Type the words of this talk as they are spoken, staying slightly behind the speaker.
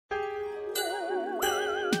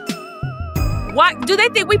Why do they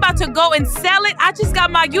think we about to go and sell it? I just got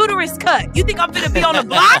my uterus cut. You think I'm gonna be on the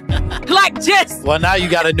block? Like just. Well, now you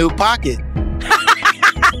got a new pocket. For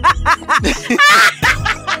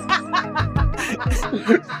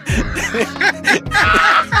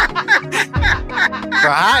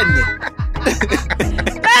hiding it.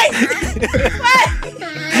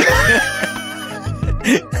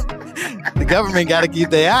 The government got to keep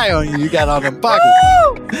their eye on you. You got on them pockets.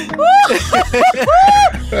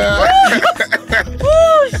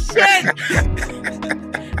 Woo, shit.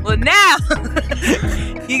 Well, now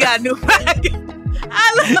you got a new pocket.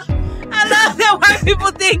 I love that white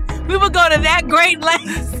people think we would go to that great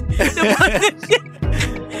lengths to put this shit.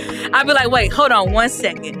 I'd be like, wait, hold on 1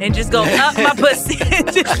 second, and just go up my pussy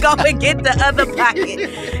and just go and get the other pocket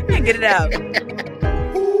and get it out.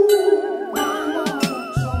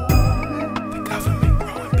 The government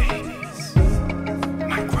growing babies,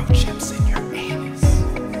 microchips in your anus.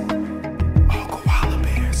 All koala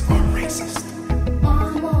bears are racist.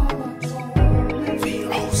 The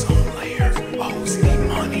ozone layer owes me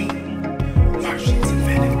money. Martians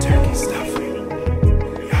invented turkey stuffing.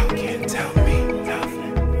 Y'all can't tell me nothing.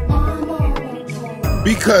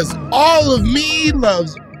 Because all of me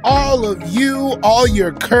loves all of you, all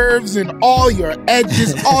your curves and all your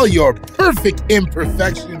edges, all your perfect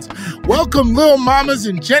imperfections. Welcome, little mamas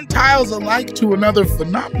and Gentiles alike, to another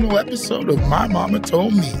phenomenal episode of My Momma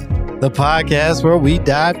Told Me. The podcast where we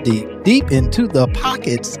dive deep into the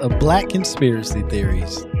pockets of Black conspiracy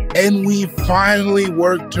theories. And we finally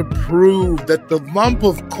worked to prove that the lump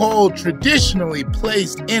of coal traditionally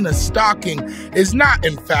placed in a stocking is not,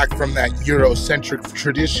 in fact, from that Eurocentric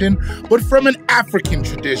tradition, but from an African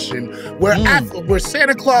tradition where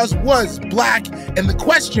Santa Claus was black, and the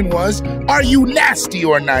question was, are you nasty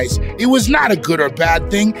or nice? It was not a good or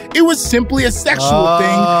bad thing. It was simply a sexual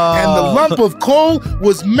thing, and the lump of coal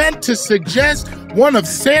was meant to suggest one of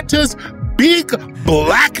Santa's big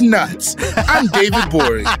black nuts. I'm David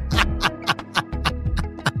Bory.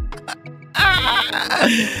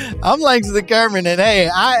 I'm Langston Kerman, and hey,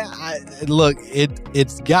 I look,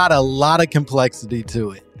 it's got a lot of complexity to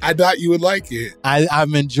it. I thought you would like it.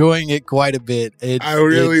 I'm enjoying it quite a bit. I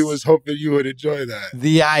really was hoping you would enjoy that.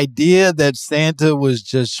 The idea that Santa was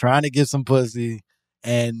just trying to get some pussy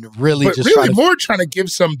and really trying to give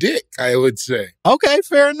some dick, I would say. Okay,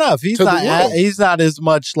 fair enough. He's not as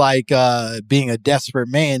much like being a desperate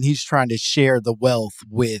man. He's trying to share the wealth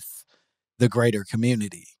with the greater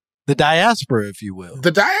community. The diaspora, if you will.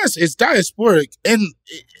 It's diasporic. And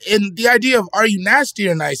the idea of are you nasty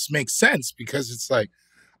or nice makes sense, because it's like,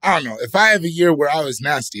 I don't know, if I have a year where I was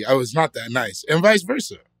nasty, I was not that nice, and vice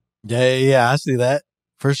versa. Yeah, I see that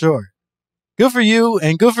for sure. Good for you,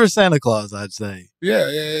 and good for Santa Claus, I'd say.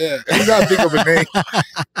 Yeah. He's not big of a name.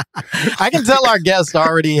 I can tell our guest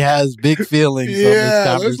already has big feelings on this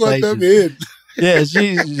conversation. Let's let them in. Yeah,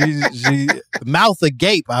 she mouth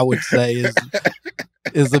agape, I would say,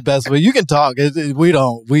 is the best way. You can talk. We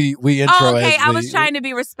intro. Oh, okay, I was trying to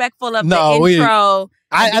be respectful of the intro.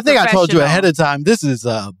 I think I told you ahead of time, this is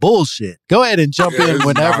bullshit. Go ahead and jump in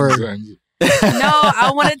whenever. Nonsense. No,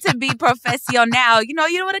 I wanted to be professional now. You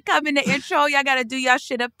don't want to come in the intro. Y'all got to do y'all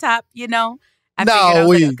shit up top, I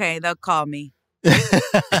figured okay, they'll call me.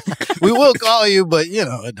 We will call you, but,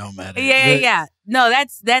 it don't matter. Yeah. No,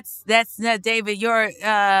 that's David, you're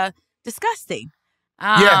disgusting.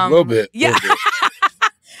 Yeah, a little bit. Yeah.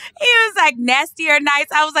 He was like, nasty or nice.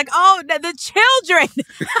 I was like, oh, the children.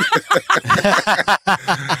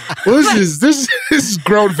 Well, this is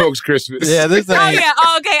grown folks Christmas. Yeah, this ain't. Oh, yeah.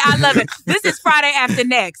 Oh, okay, I love it. This is Friday after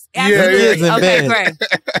next. Absolutely. Yeah. Okay, great.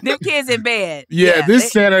 Them kids in bed. Yeah,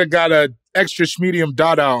 Santa got a extra medium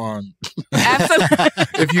dada on. Absolutely.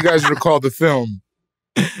 If you guys recall the film.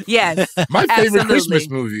 Yes. My favorite Christmas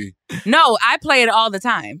movie. No, I play it all the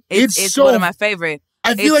time. It's one of my favorite.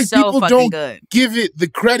 I feel like people don't give it the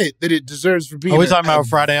credit that it deserves for being. Are we talking about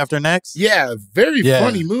Friday After Next? Yeah, very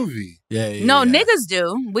funny movie. Yeah. No, niggas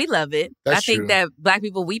do. We love it. That's I think true. that black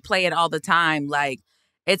people, we play it all the time. Like,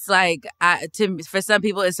 it's like, for some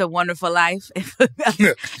people, it's A Wonderful Life.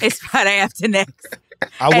 It's Friday After Next.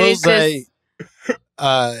 I will say,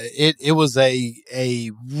 it was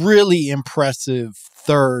a really impressive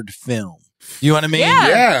third film. You know what I mean?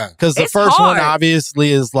 Yeah. Because the first hard. one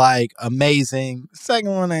obviously is like amazing. Second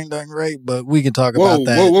one ain't that great, but we can talk about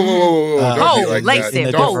that. Whoa.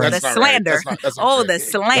 Langston. The slander. The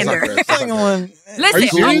slander. The second one.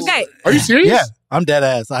 Listen, okay. Are you serious? Yeah, I'm dead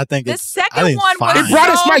ass. I think The it's second I think one it's fine. was It brought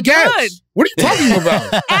us so my gas. good. What are you talking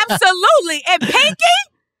about? Absolutely. And Pinky?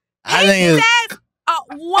 I think it's. That,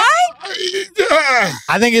 what?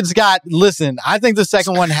 I think it's got. Listen, I think the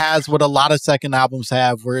second one has what a lot of second albums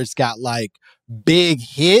have, where it's got like big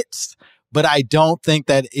hits, but I don't think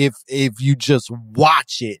that if you just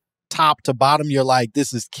watch it top to bottom, you're like,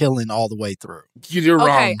 this is killing all the way through. You're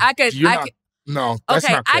wrong. Okay, No, that's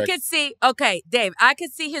okay, not correct. I could see. Okay, Dave, I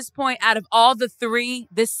could see his point. Out of all the three,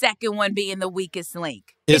 the second one being the weakest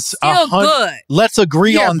link. It's still good. Let's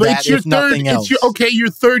agree on but that. It's your if third, nothing else, your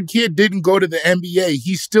third kid didn't go to the NBA.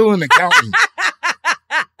 He's still an accountant,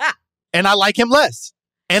 and I like him less.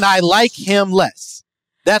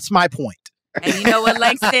 That's my point. And you know what,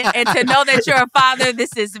 Langston? And to know that you're a father,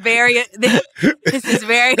 this is very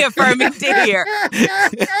affirming to hear.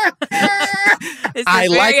 I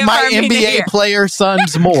like my NBA player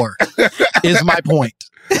sons more, is my point.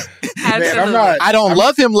 Absolutely. Man, I don't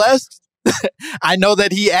love him less. I know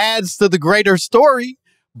that he adds to the greater story,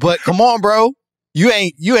 but come on, bro. You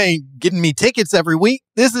ain't getting me tickets every week.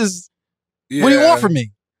 What do you want from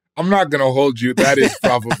me? I'm not going to hold you. That is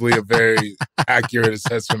probably a very accurate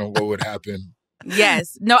assessment of what would happen.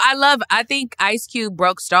 Yes. No, I think Ice Cube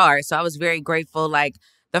broke stars. So I was very grateful. Like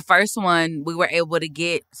the first one, we were able to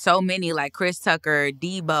get so many like Chris Tucker,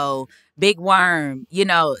 Debo, Big Worm,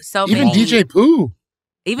 so even many. DJ Pooh.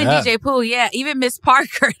 Even DJ Pooh, yeah. Even Miss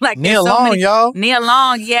Parker. Like Nia Long, y'all. Nia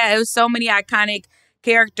Long, yeah. It was so many iconic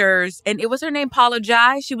characters. And it was her name Paula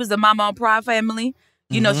Jai. She was the Mama on Pride family.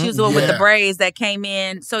 She was the one with the braids that came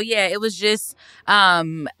in. So, yeah, it was just,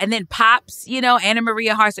 and then Pops, Anna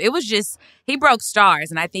Maria Hart. So it was just, he broke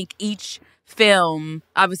stars. And I think each film,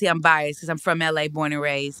 obviously I'm biased because I'm from LA, born and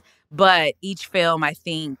raised, but each film I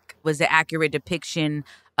think was an accurate depiction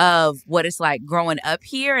of what it's like growing up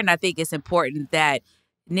here. And I think it's important that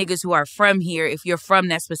niggas who are from here, if you're from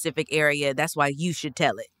that specific area, that's why you should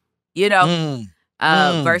tell it,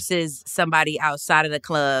 versus somebody outside of the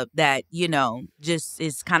club that, just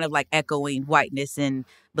is kind of like echoing whiteness and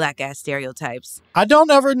black ass stereotypes. I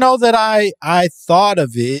don't ever know that I thought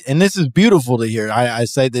of it, and this is beautiful to hear. I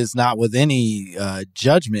say this not with any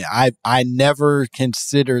judgment. I never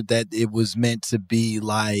considered that it was meant to be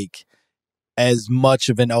like as much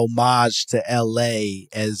of an homage to LA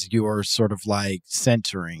as you're sort of like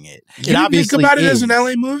centering it. Can you think about it as an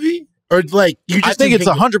LA movie? Or like you just I think it's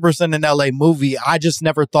 100% an LA movie. I just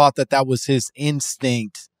never thought that was his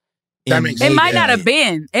instinct. That makes sense. It might not have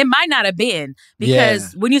been. It might not have been.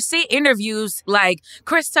 Because when you see interviews, like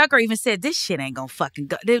Chris Tucker even said, this shit ain't gonna fucking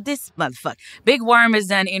go. This motherfucker. Big Worm has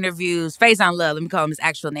done interviews. Faison Love, let me call him his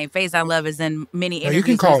actual name. Faison Love has done many interviews. You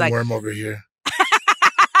can call him Worm over here.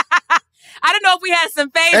 I don't know if we had some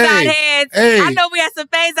Faison heads. I know we had some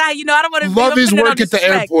Faison. I don't want to love his work at the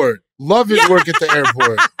airport. Love his work at the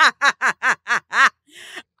airport.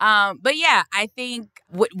 But yeah, I think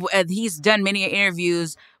he's done many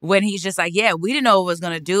interviews when he's just like, yeah, we didn't know what was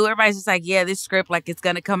going to do. Everybody's just like, yeah, this script, like, it's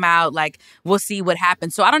going to come out. Like, we'll see what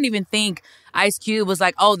happens. So I don't even think Ice Cube was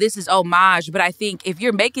like, oh, this is homage. But I think if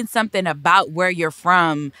you're making something about where you're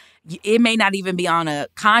from, it may not even be on a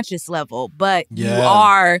conscious level, but you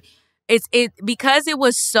are. It because it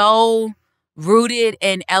was so rooted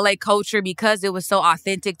in LA culture, because it was so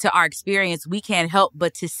authentic to our experience, we can't help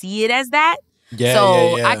but to see it as that.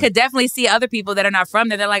 I could definitely see other people that are not from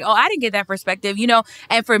there. They're like, oh, I didn't get that perspective,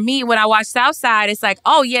 And for me, when I watch Southside, it's like,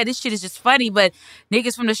 oh, yeah, this shit is just funny. But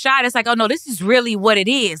niggas from the shot, it's like, oh, no, this is really what it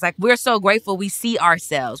is. Like, we're so grateful we see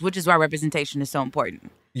ourselves, which is why representation is so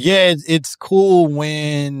important. Yeah, it's cool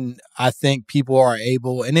when I think people are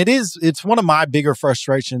able, and it's one of my bigger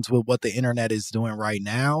frustrations with what the internet is doing right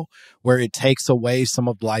now, where it takes away some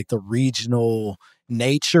of like the regional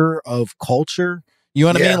nature of culture. You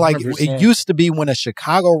know what I mean? Like 100%. It used to be when a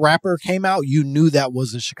Chicago rapper came out, you knew that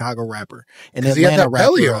was a Chicago rapper. An Atlanta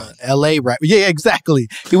rapper, LA rapper. Yeah, exactly.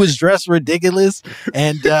 He was dressed ridiculous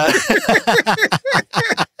and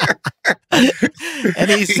and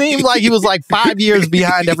he seemed like he was like 5 years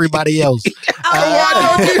behind everybody else.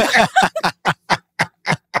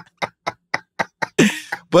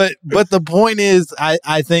 But the point is,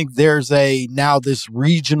 I think there's now this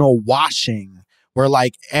regional washing where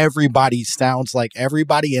like everybody sounds like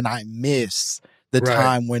everybody, and I miss the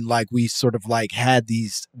time when like we sort of like had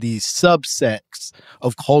these subsects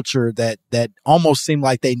of culture that almost seemed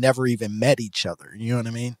like they never even met each other. You know what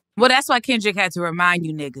I mean? Well, that's why Kendrick had to remind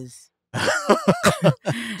you niggas.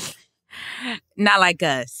 Not like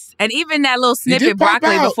us. And even that little snippet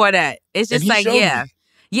Broccoli before that. It's just like, yeah. Me.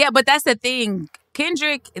 Yeah, but that's the thing.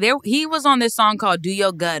 Kendrick, he was on this song called Do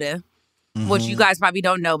Your Gutter, which you guys probably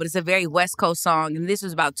don't know, but it's a very West Coast song. And this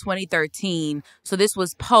was about 2013. So this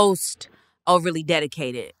was post Overly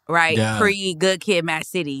Dedicated, right? Yeah. Pre Good Kid, Mad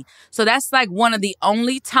City. So that's like one of the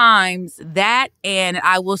only times that, and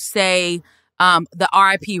I will say the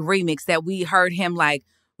R.I.P. remix that we heard him like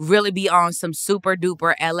really be on some super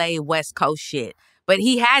duper LA West Coast shit. But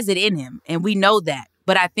he has it in him, and we know that.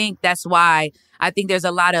 But I think that's why I think there's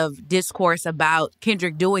a lot of discourse about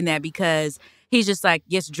Kendrick doing that, because he's just like,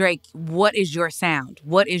 yes, Drake, what is your sound?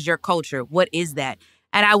 What is your culture? What is that?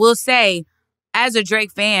 And I will say, as a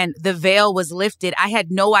Drake fan, the veil was lifted. I had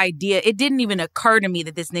no idea. It didn't even occur to me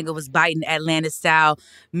that this nigga was biting Atlanta style,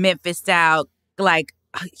 Memphis style, like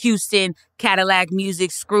Houston, Cadillac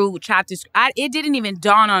music, screw, chopped. It didn't even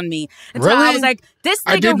dawn on me until I was like, this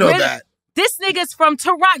nigga I didn't know that. This nigga's from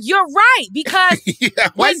Toronto. You're right, because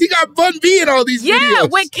why he got Bun B in all these videos?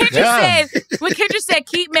 When Kendrick said,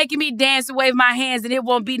 keep making me dance and wave my hands and it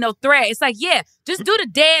won't be no threat. It's like, yeah, just do the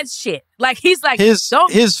dance shit. Like, he's like,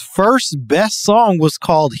 his first best song was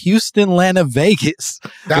called Houston, Atlanta, Vegas.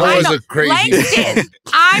 That was a crazy Langston,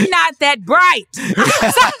 I'm not that bright.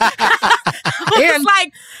 It's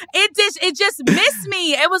like, it just missed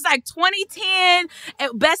me. It was like 2010,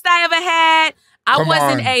 best I ever had. I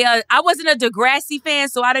wasn't a Degrassi fan,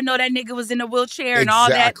 so I didn't know that nigga was in a wheelchair and all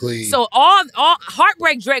that. So all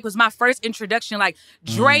Heartbreak Drake was my first introduction. Like,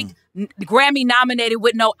 Drake Grammy nominated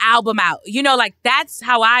with no album out. You know, like, that's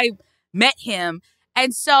how I met him.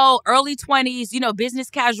 And so early 20s, business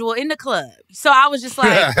casual in the club. So I was just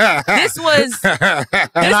like, this was. And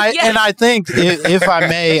I think, if I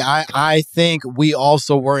may, I think we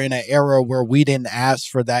also were in an era where we didn't ask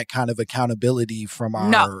for that kind of accountability from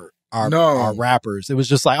our rappers. It was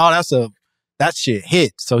just like, oh, that shit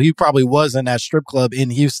hit. So he probably was in that strip club in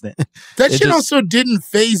Houston. That shit also didn't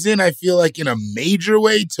phase in, I feel like, in a major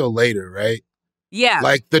way till later, right? Yeah.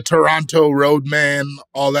 Like the Toronto Roadman,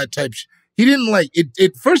 all that type shit. He didn't like it.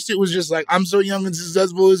 At first, it was just like, I'm so young and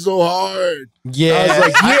successful, it's so hard. Yeah. I was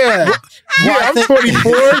like, I'm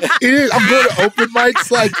 24. It is. I'm going to open mics.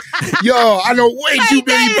 Like, yo, I know way too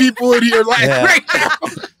many people in here right now.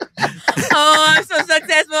 Oh, I'm so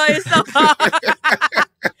successful. It's so hard.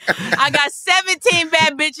 I got 17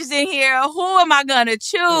 bad bitches in here. Who am I gonna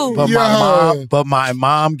choose? But my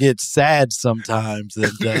mom gets sad sometimes.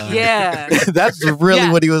 And, yeah, that's really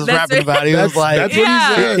what he was rapping about. He was like, that's what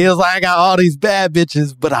he said. He was like, I got all these bad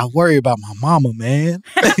bitches, but I worry about my mama, man.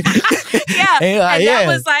 And that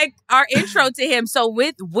was like our intro to him. So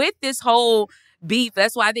with this whole beef,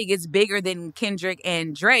 that's why I think it's bigger than Kendrick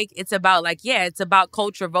and Drake. It's about it's about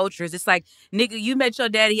culture vultures. It's like, nigga, you met your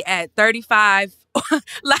daddy at 35.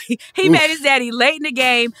 Like, he met his daddy late in the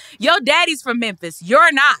game. Your daddy's from Memphis.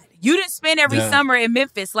 You're not. You didn't spend every summer in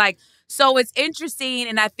Memphis. Like, so it's interesting.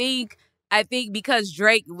 And I think because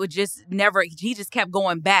Drake would just he just kept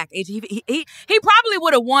going back. He probably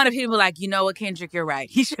would have won if he was like, you know what, Kendrick, you're right.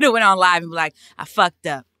 He should have went on live and be like, I fucked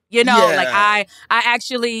up. Like, I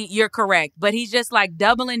actually, you're correct. But he's just like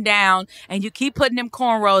doubling down, and you keep putting them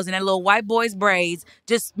cornrows in that little white boy's braids,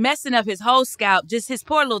 just messing up his whole scalp, just his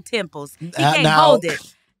poor little temples. He can't hold it.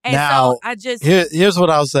 And so I just... Here's what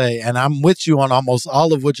I'll say, and I'm with you on almost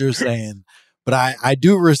all of what you're saying, but I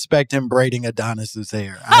do respect him braiding Adonis's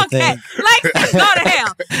hair. I think... Langston, go to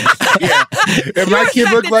hell. If my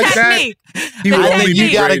kid looked like that, he would only be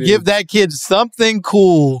you got to braided. give that kid something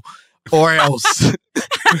cool, or else...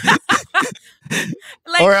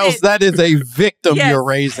 or else that is a victim you're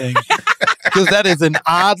raising. Because that is an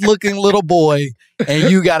odd-looking little boy, and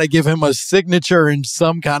you got to give him a signature in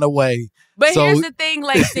some kind of way. But here's the thing,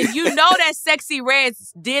 Langston. You know that Sexy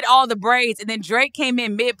Reds did all the braids, and then Drake came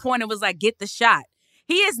in midpoint and was like, get the shot.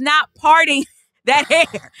 He is not parting that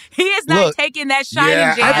hair. He is not taking that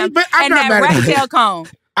shining jam and that rat tail comb.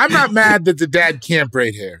 I'm not mad that the dad can't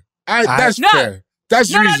braid hair. That's fair.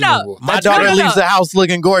 That's reasonable. My daughter leaves the house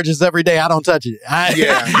looking gorgeous every day. I don't touch it.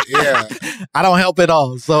 I don't help at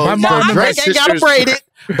all. So Drake ain't got to braid it,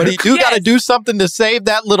 but he do got to do something to save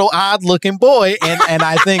that little odd looking boy. And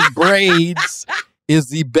I think braids is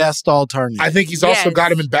the best alternative. I think he's also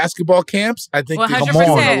got him in basketball camps. I think he's doing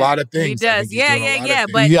a lot of things. He does. Yeah.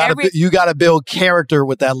 But you got to build character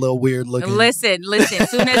with that little weird looking. Listen.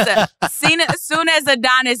 Soon as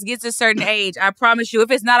Adonis gets a certain age, I promise you, if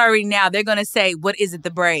it's not already now, they're gonna say, "What is it?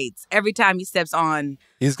 The braids?" Every time he steps on,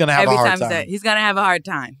 he's gonna have a hard time. He's gonna have a hard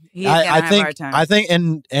time. I think,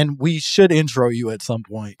 and we should intro you at some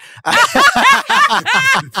point.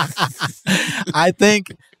 I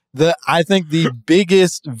think the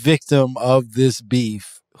biggest victim of this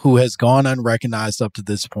beef, who has gone unrecognized up to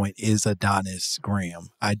this point, is Adonis Graham.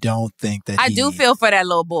 I don't think that I do feel for that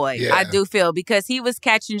little boy. Yeah. I do feel, because he was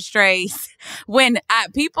catching strays when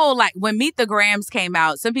when Meet the Grahams came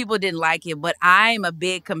out. Some people didn't like it, but I'm a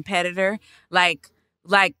big competitor. Like,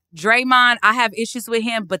 like Draymond, I have issues with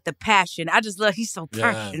him, but the passion, I just love. He's so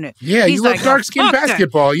passionate. Yeah, he's you love dark skin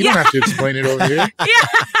basketball. You don't have to explain it over here. Yeah.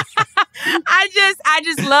 I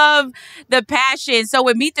just love the passion. So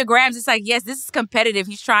with Meet the Grams, it's like, yes, this is competitive.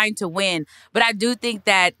 He's trying to win. But I do think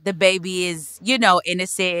that the baby is,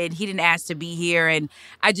 innocent. He didn't ask to be here. And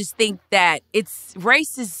I just think that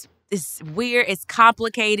race is weird. It's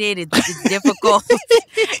complicated. It's difficult.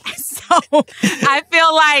 So I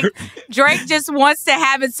feel like Drake just wants to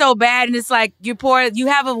have it so bad. And it's like, you're poor. You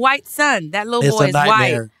have a white son. That little boy is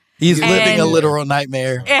white. He's living a literal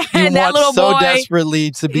nightmare. He wants so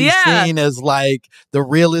desperately to be seen as like the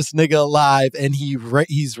realest nigga alive, and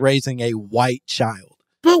he's raising a white child.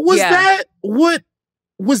 But was that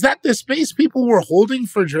the space people were holding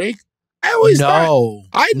for Drake? I always thought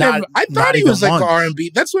I thought he was like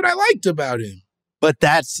R&B. That's what I liked about him. But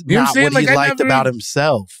that's not what he liked about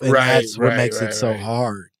himself, and that's what makes it so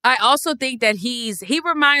hard. I also think that he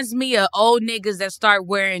reminds me of old niggas that start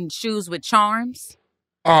wearing shoes with charms.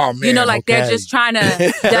 Oh man! They're just trying to.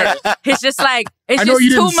 It's just like it's. I know just you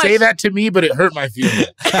too didn't much. say that to me, but it hurt my feelings.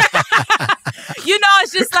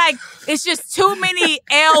 It's just like it's just too many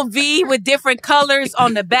LV with different colors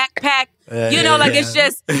on the backpack. It's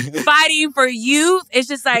just fighting for youth. It's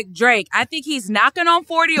just like Drake. I think he's knocking on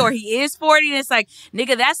 40 or he is 40. And it's like,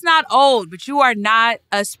 nigga, that's not old, but you are not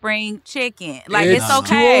a spring chicken. Like, it's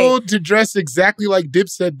okay. Too old to dress exactly like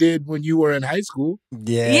Dipset did when you were in high school.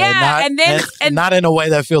 Yeah. And not in a way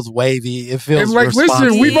that feels wavy. It feels and like,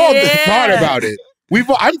 listen, we've all thought about it.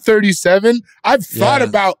 I'm 37. I've thought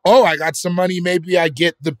about, I got some money. Maybe I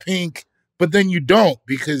get the pink. But then you don't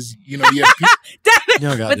because, you have people.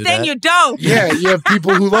 You don't. Yeah, you have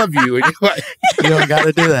people who love you. And you're like, you don't got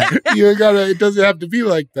to do that. It doesn't have to be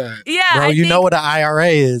like that. Yeah. Bro, you know what an IRA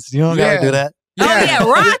is. You don't got to do that. Yeah. Oh, yeah,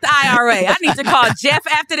 Roth IRA. I need to call Jeff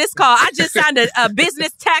after this call. I just signed a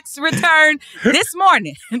business tax return this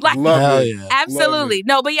morning. Love it. Absolutely. Love it.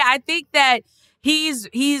 No, but yeah, I think that he's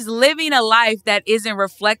living a life that isn't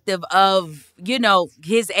reflective of,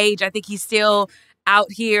 his age. I think he's still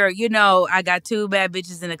out here, I got 2 bad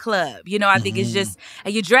bitches in a club. I think it's just,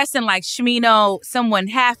 and you're dressing like Shmino, someone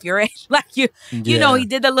half your age. Like he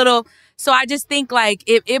did the little, so I just think like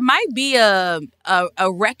it might be a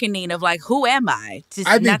reckoning of like, who am I?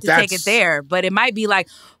 Not to take it there, but it might be like,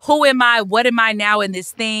 who am I? What am I now in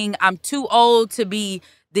this thing? I'm too old to be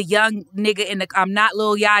the young nigga I'm not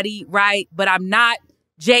Lil Yachty, right? But I'm not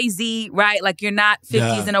Jay-Z, right? Like you're not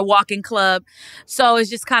 50s in a walking club. So it's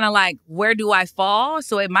just kind of like, where do I fall?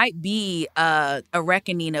 So it might be a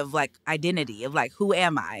reckoning of like identity of like, who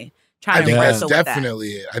am I? I think that's definitely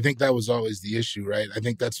it. I think that was always the issue, right? I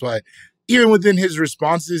think that's why even within his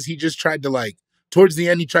responses, he just tried to towards the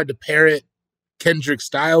end, he tried to parrot Kendrick's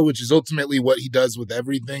style, which is ultimately what he does with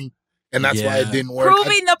everything. And that's why it didn't work.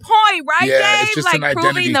 Proving the point, right, Dave? It's just an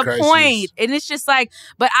identity proving the crisis. point. And it's just like,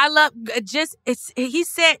 but I love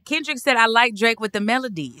Kendrick said, I like Drake with the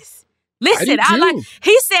melodies. Listen,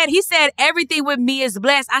 he said, everything with me is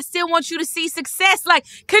blessed. I still want you to see success. Like,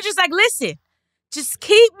 Kendrick's like, listen, just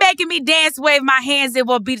keep making me dance, wave my hands, it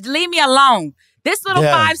will be, leave me alone. This little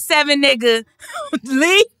 5'7" nigga,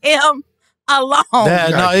 leave him alone.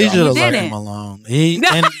 He should have left him alone.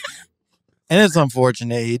 And it's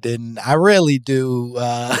unfortunate he didn't. I really do.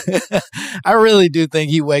 I really do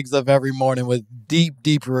think he wakes up every morning with deep,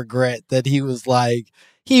 deep regret that he was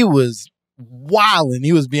wilding.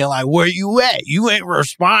 He was being like, "Where you at? You ain't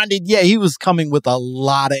responded." Yeah, he was coming with a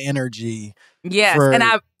lot of energy. Yes, and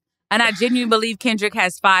I genuinely believe Kendrick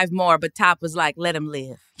has 5 more, but Top was like, "Let him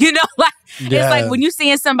live." It's like when you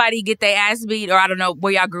seeing somebody get their ass beat, or I don't know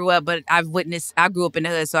where y'all grew up, but I grew up in the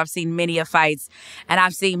hood, so I've seen many a fights, and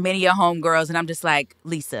I've seen many a homegirls, and I'm just like,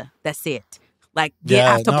 Lisa, that's it. Like, I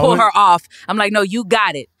have to pull her off. I'm like, no, you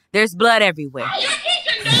got it. There's blood everywhere.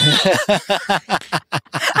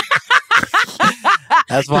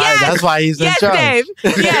 That's why he's in charge. Dave.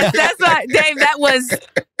 Yes, that's why, Dave. That was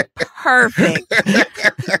perfect.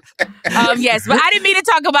 Yes, but I didn't mean to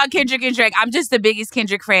talk about Kendrick and Drake. I'm just the biggest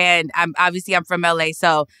Kendrick fan. I'm from LA,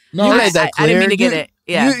 so you made that clear. I didn't mean to get it.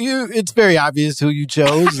 Yeah, it's very obvious who you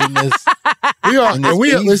chose in this. We all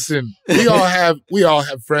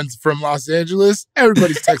have friends from Los Angeles.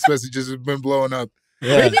 Everybody's text messages have been blowing up.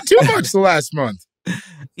 Yeah. Maybe too much the last month.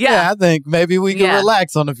 Yeah, I think maybe we can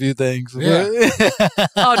relax on a few things. Yeah.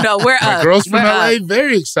 Oh no, we're up. Girls from LA,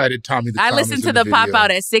 very excited. Tommy the I listened to the pop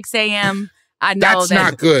out at 6 a.m. I know that's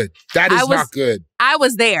not good. That is not good. I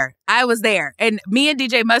was there, and me and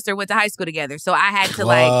DJ Mustard went to high school together, so I had to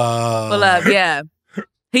pull up. Yeah,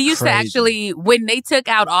 He used to Crazy. actually, when they took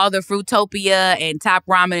out all the Fruitopia and Top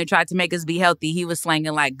Ramen and tried to make us be healthy, he was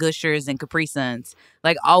slanging like Gushers and Capri Suns.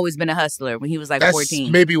 Like, always been a hustler when he was like That's 14.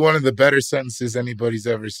 maybe one of the better sentences anybody's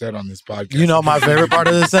ever said on this podcast. You know, my favorite part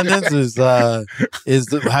of the sentence is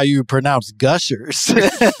how you pronounce gushers.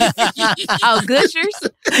 Oh, Gushers?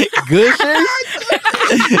 Gushers?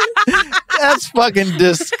 That's fucking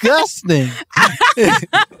disgusting.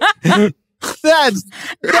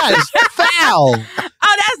 That is foul.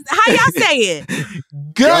 Oh, that's how y'all say it.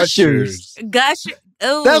 Gushers. Gusher.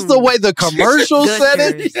 Ooh. That's the way the commercial said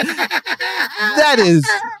it. That is,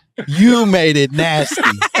 you made it nasty.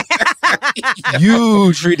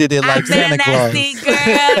 You treated it like I've been Santa a Claus. nasty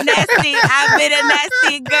girl, nasty. I've been a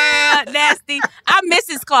nasty girl, nasty. I'm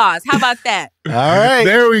Mrs. Claus. How about that? All right.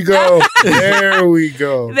 There we go. There we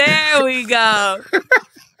go. There we go.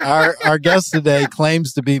 Our guest today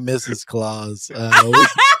claims to be Mrs. Claus.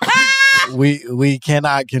 We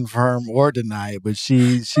cannot confirm or deny it, but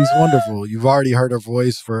she's wonderful. You've already heard her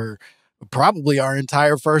voice for probably our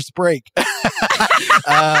entire first break.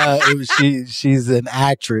 She's an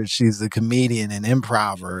actress. She's a comedian, an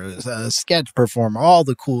improver, a sketch performer, all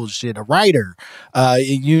the cool shit. A writer.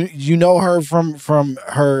 You know her from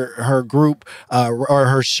her group or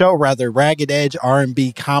her show rather, Ragged Edge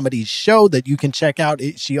R&B comedy show that you can check out.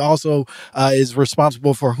 She also is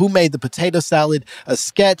responsible for Who Made the Potato Salad, a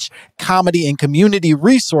sketch, comedy, and community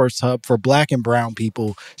resource hub for Black and brown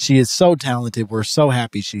people. She is so talented. We're so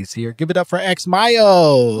happy she's here. Give it up for X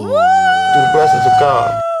Mayo. Woo! To the blessings of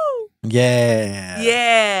God. Yeah.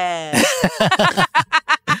 Yeah.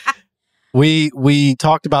 We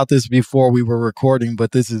talked about this before we were recording,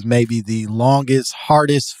 but this is maybe the longest,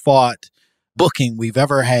 hardest fought booking we've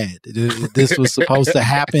ever had. This was supposed to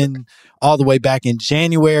happen all the way back in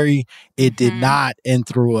January. It did not, and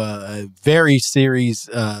through a very series,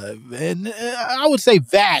 and I would say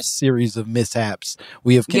vast series of mishaps,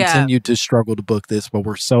 we have continued to struggle to book this, but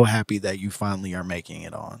we're so happy that you finally are making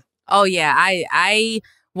it on. Oh, yeah. I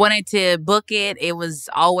wanted to book it. It was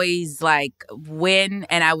always like when,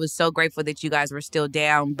 and I was so grateful that you guys were still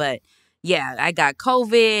down. But yeah, I got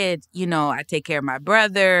COVID. You know, I take care of my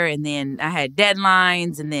brother, and then I had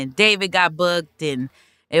deadlines, and then David got booked, and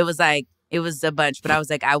it was like, it was a bunch. But I was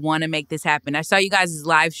like, I want to make this happen. I saw you guys'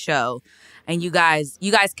 live show, and you guys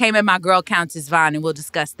came at my girl Countess Vaughn, and we'll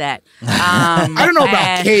discuss that. I don't know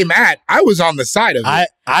about came at. I was on the side of it.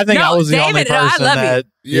 I think I was the only person that.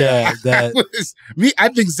 Yeah, that me. I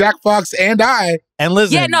think Zach Fox and I. And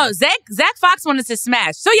listen, yeah, no, Zach Fox wanted to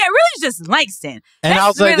smash. So yeah, really just Langston. And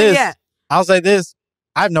I'll say this. Yeah. I'll say this.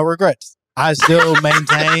 I have no regrets. I still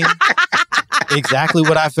maintain exactly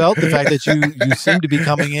what I felt. The fact that you seem to be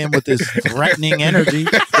coming in with this threatening energy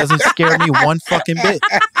doesn't scare me one fucking bit.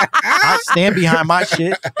 I stand behind my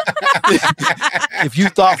shit. If you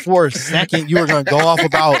thought for a second you were going to go off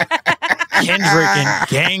about Kendrick and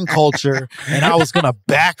gang culture and I was going to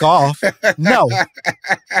back off, no.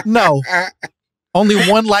 Only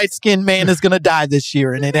one light-skinned man is going to die this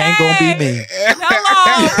year, and it ain't going to be me.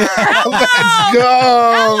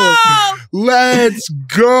 Hello. Let's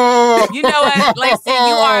go. You know what,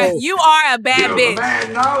 Langston? You are a bad bitch.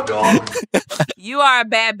 You are a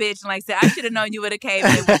bad bitch, Langston. I should have known you would have came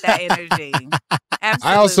in with that energy.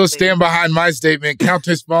 Absolutely. I also stand behind my statement,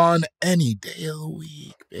 Countess Vaughn, any day of the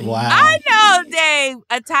week. Baby. Wow. I know, Dave.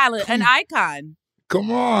 A talent, an icon.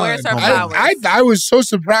 Come on. Where's her flowers? I was so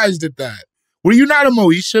surprised at that. Were you not a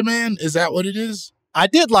Moesha man? Is that what it is? I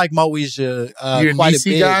did like Moesha You're quite Niecy a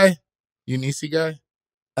bit. guy? You Niecy guy?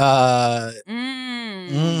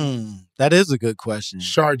 That is a good question.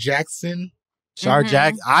 Shar Jackson?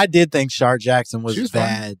 I did think Shar Jackson was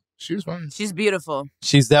bad. Fine. She was fine. She's beautiful.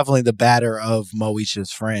 She's definitely the batter of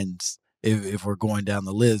Moesha's friends, if we're going down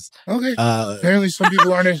the list. Okay. Apparently some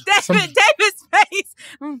people aren't... David's face.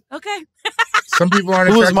 Okay. Some people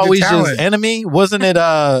aren't Who was attracted to Moesha's talent. enemy? Wasn't it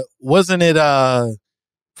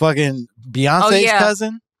fucking Beyonce's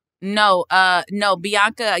cousin? No,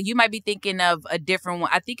 Bianca, you might be thinking of a different one.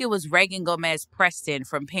 I think it was Reagan Gomez Preston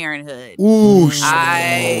from Parenthood. Ooh,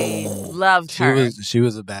 I loved her. She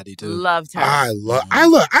was a baddie too. Loved her. I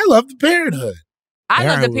love the Parenthood. I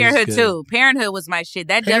love the Parenthood was too. Parenthood was my shit.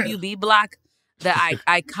 That WB block, the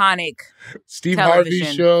iconic Steve television.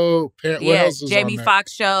 Harvey show. What else was Jamie on there?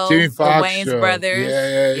 Foxx show. Jamie Foxx the Wayans show. brothers.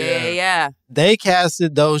 Yeah. They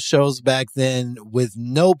casted those shows back then with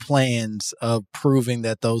no plans of proving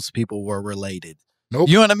that those people were related. Nope.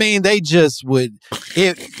 You know what I mean? They just would,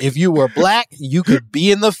 if you were black, you could be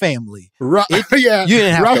in the family. You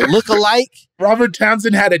didn't have to look alike. Robert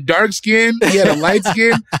Townsend had a dark skin. He had a light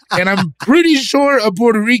skin. And I'm pretty sure a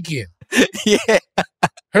Puerto Rican. Yeah.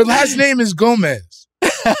 Her last name is Gomez.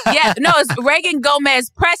 Yeah, no, it's Reagan Gomez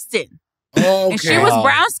Preston. Oh, okay. And she was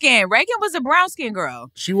brown skin. Reagan was a brown skin girl.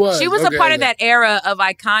 She was. She was a part of that era of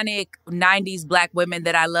iconic 90s black women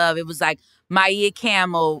that I love. It was like Maya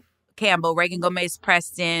Campbell, Reagan Gomez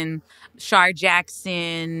Preston, Shar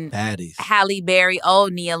Jackson, Baddies. Halle Berry,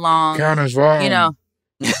 Nia Long. Countess Vaughn. You know.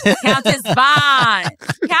 Countess Vaughn.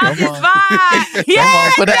 Countess Come on. Vaun. Come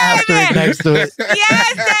on, put an asterisk next to it.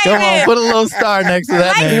 Yes, David. Come on, put a little star next to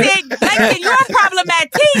that name. Langston, you're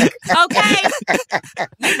problematic, okay?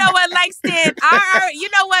 You know what, Langston? You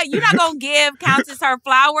know what? You're not going to give Countess her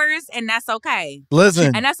flowers, and that's okay.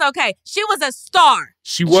 Listen. And that's okay. She was a star.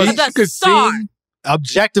 She was. She was a star. Sing.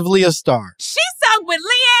 Objectively a star. She sung with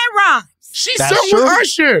Leanne Rhymes. She That's sung true. with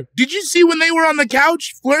Usher. Did you see when they were on the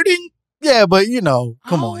couch flirting? Yeah, but you know,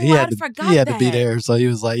 come on. He I had to forgot be that. there. So he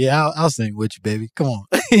was like, yeah, I'll sing with you, baby. Come on.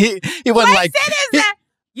 he wasn't like, Langston is that.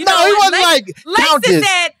 You no, know he what? wasn't like, Langston Countess,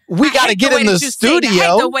 said, we I got to hate get the way in the that you sing. studio. I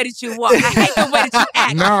hate the way that you walk. I hate the way that you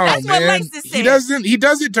act. No, That's what man. Langston said. He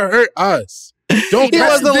does it to hurt us. Don't. He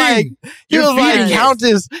that's the wasn't like, thing. he You're was like, feeding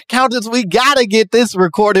us. Countess, we got to get this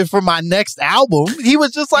recorded for my next album. He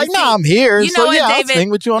was just like, nah, I'm here. You know So what, yeah, David? I'll sing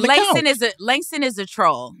with you on the couch. Langston is a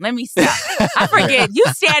troll. Let me stop. I forget. You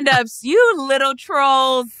stand-ups, you little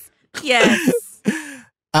trolls. Yes.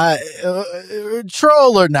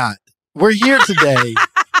 Troll or not, we're here today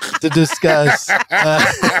to discuss.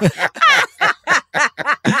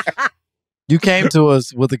 You came to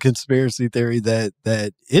us with a conspiracy theory that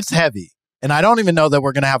it's heavy. And I don't even know that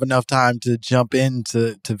we're going to have enough time to jump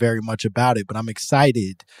into very much about it, but I'm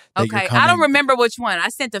excited that you're Okay, coming. I don't remember which one. I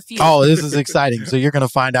sent a few. Oh, this is exciting. So you're going to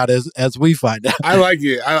find out as we find out. I like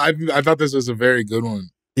it. I thought this was a very good one.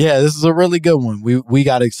 Yeah, this is a really good one. We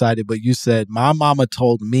got excited, but you said, my mama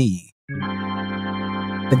told me.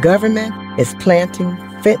 The government is planting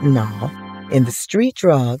fentanyl in the street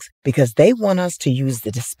drugs because they want us to use the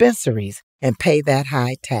dispensaries and pay that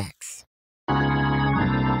high tax.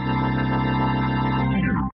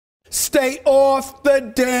 Stay off the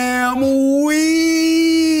damn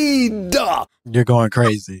weed. You're going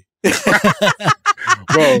crazy. Bro,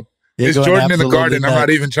 it's going Jordan in the absolutely garden. I'm not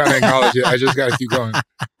nuts. even trying to acknowledge it. I just got to keep going.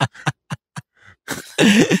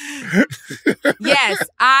 Yes,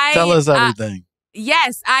 Tell us everything.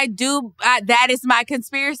 Yes, I do. That is my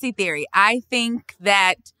conspiracy theory. I think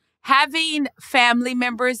that having family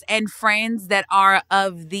members and friends that are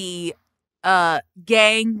of the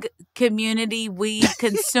gang community, weed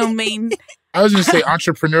consuming I was going to say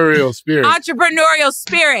entrepreneurial spirit. entrepreneurial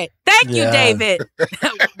spirit. Thank you, Yeah. David.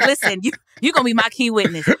 Listen, you're going to be my key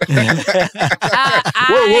witness. Whoa.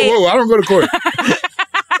 I don't go to court.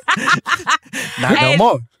 Not no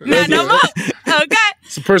more. No more. Okay.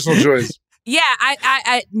 It's a personal choice. Yeah,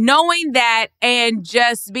 I knowing that and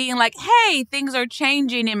just being like, hey, things are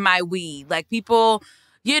changing in my weed. Like people,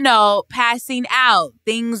 passing out.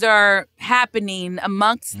 Things are happening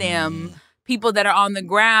amongst them. People that are on the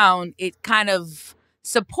ground. It kind of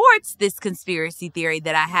supports this conspiracy theory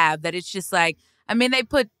that I have, that it's just like, they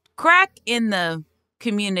put crack in the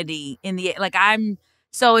community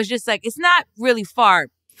so it's just like, it's not really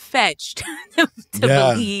far-fetched to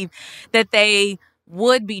believe that they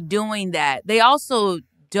would be doing that. They also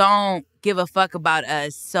don't give a fuck about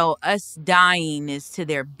us. So us dying is to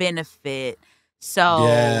their benefit. So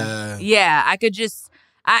yeah, I could just,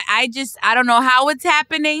 I don't know how it's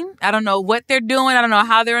happening. I don't know what they're doing. I don't know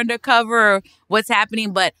how they're undercover or what's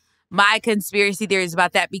happening. But my conspiracy theory is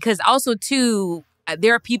about that, because also too,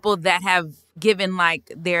 there are people that have given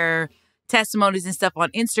like their testimonies and stuff on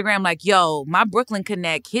Instagram. Like, yo, my Brooklyn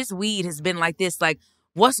Connect, his weed has been like this. Like,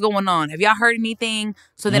 what's going on? Have y'all heard anything?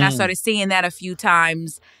 So then I started seeing that a few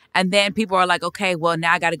times. And then people are like, okay, well,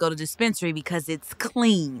 now I got to go to dispensary because it's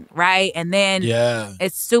clean, right? And then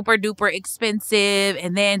it's super duper expensive.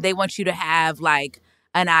 And then they want you to have like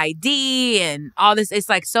an ID and all this. It's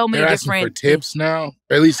like so many They're different. asking for tips now.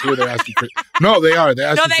 Or at least here they're asking for. No, they are. They're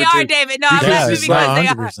asking No, they for are, tips. David. No, I'm Because laughing it's because like, they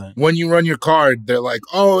are. 100%. when you run your card, they're like,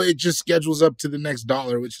 oh, it just schedules up to the next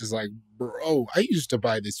dollar, which is like, bro, I used to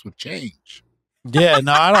buy this with change. Yeah,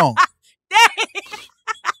 no, I don't.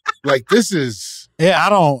 Like, this is. Yeah, I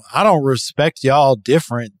don't respect y'all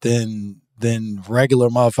different than regular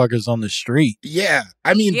motherfuckers on the street. Yeah.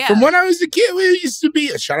 From when I was a kid, we used to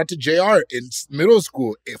be, shout out to JR in middle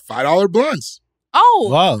school, $5 blunts. Oh,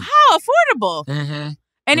 Wow. how affordable. Mm-hmm.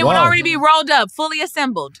 And it would already be rolled up, fully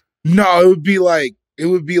assembled. No, it would be like.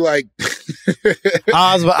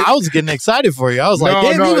 I was getting excited for you. I was like, No,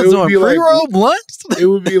 damn, no, he it was would doing be like- pre-roll blunts? It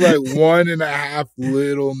would be like 1.5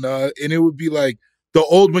 little nut. And it would be like the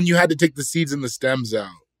old when you had to take the seeds and the stems out.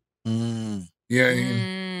 Yeah.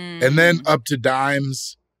 And then up to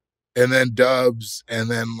dimes. and then dubs, and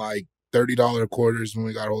then like $30 quarters when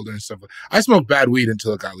we got older and stuff. I smoked bad weed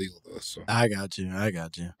until it got legal, though. So I got you.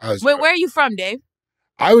 Wait, where are you from, Dave?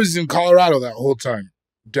 I was in Colorado that whole time.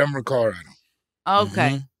 Denver, Colorado.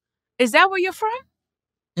 Okay. Is that where you're from?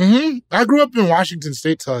 I grew up in Washington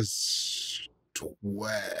State till I was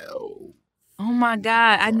 12. Oh my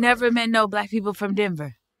God. I never met no black people from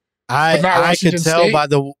Denver. I could tell by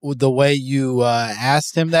the way you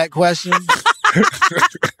asked him that question.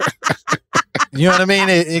 You know what I mean?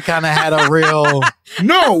 It kind of had a real...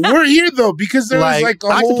 No, we're here though because there was like a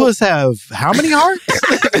octopus have how many hearts?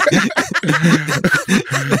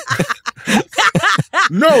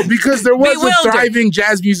 No, because there was a thriving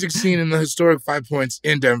jazz music scene in the historic Five Points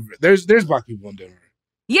in Denver. There's black people in Denver.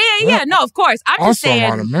 Yeah. No, of course. I'm just saying. Also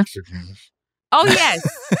a lot of Mexicans. Oh yes,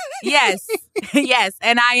 yes,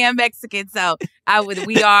 and I am Mexican, so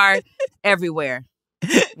we are everywhere,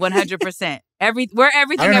 100%. We're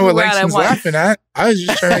everything. I don't know what everywhere all at Langston's once. laughing at. I was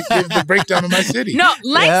just trying to give the breakdown of my city. No,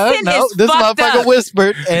 Langston is this fucked motherfucker up.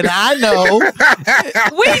 whispered, and I know.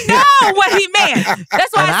 We know what he meant.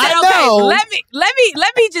 That's why I said, know. okay,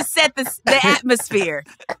 let me just set the atmosphere.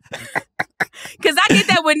 Because I get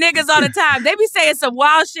that with niggas all the time. They be saying some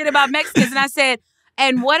wild shit about Mexicans, and I said,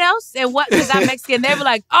 and what else? And what? Because I'm Mexican. They were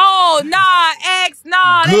like, oh, nah,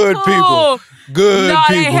 they Good cool. people. Good nah,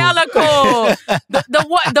 people. they hella cool.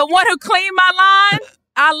 the one who cleaned my line,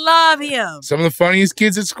 I love him. Some of the funniest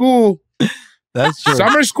kids at school. That's true.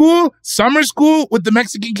 Summer school with the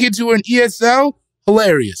Mexican kids who are in ESL,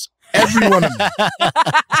 hilarious. Every one of them.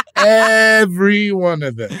 Every one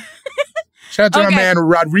of them. Shout out to my man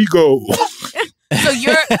Rodrigo.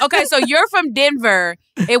 So you're from Denver.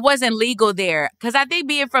 It wasn't legal there. Because I think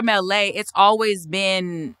being from LA, it's always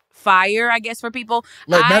been fire, I guess, for people.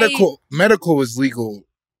 Like medical was legal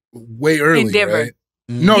way early, in Denver. right?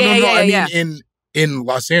 No. I mean in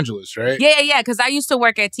Los Angeles, right? Yeah. Because I used to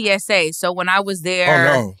work at TSA. So when I was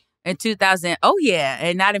there in 2000,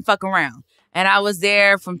 and not in fucking around. And I was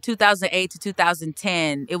there from 2008 to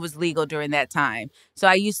 2010. It was legal during that time. So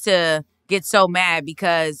I used to get so mad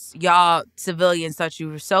because y'all civilians thought you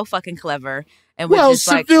were so fucking clever. And well, just,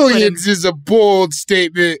 civilians is a bold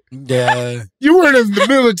statement. Yeah. You weren't in the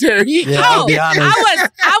military. Yeah, I'll be honest.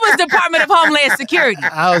 I was Department of Homeland Security.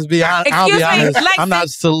 I'll be honest. Langston. I'm not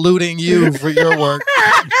saluting you for your work.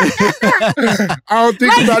 I don't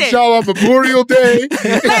think about y'all on Memorial Day.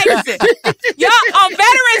 Langston, y'all on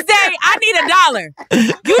Veterans Day, I need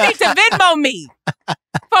 $1. You need to Venmo me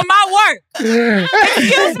for my work.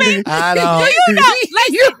 Excuse me? I don't. Do you know,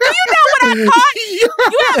 Langston, do you know what I caught? You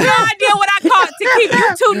have no idea what I caught to keep you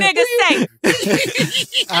two niggas safe.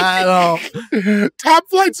 I don't. Top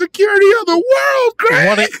flight security of the world,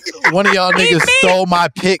 Greg. One of y'all niggas stole my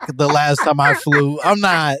pick the last time I flew. I'm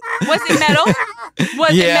not. Was it metal?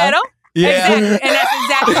 Was it metal? Yeah. Exactly. And that's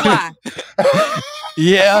exactly why.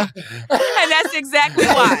 Yeah. And that's exactly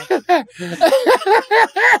why.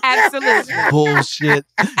 Absolutely. Bullshit.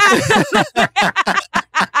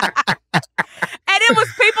 And it was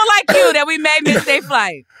people like you that we made miss their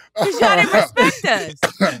flight. Because y'all didn't respect us.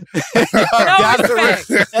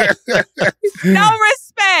 No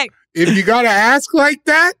respect. If you gotta ask like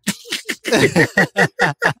that,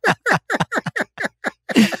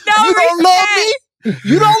 you don't love me?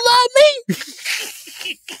 You don't love me?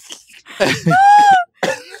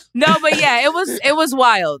 No, but yeah, it was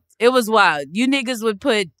wild. It was wild. You niggas would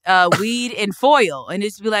put weed in foil and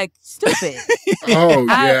just be like, stupid. Oh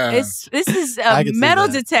yeah. This is a metal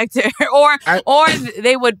detector. or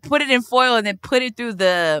they would put it in foil and then put it through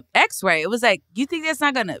the X-ray. It was like, you think that's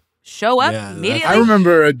not gonna show up immediately? I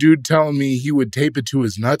remember a dude telling me he would tape it to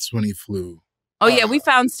his nuts when he flew. Oh yeah, we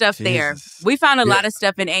found stuff there. We found a lot of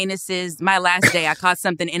stuff in anuses. My last day, I caught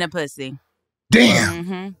something in a pussy. Damn.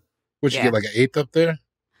 Mm-hmm. What'd you get, like an eighth up there?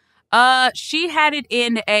 She had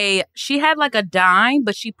like a dime,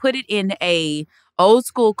 but she put it in a old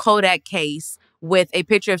school Kodak case with a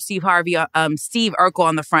picture of Steve Urkel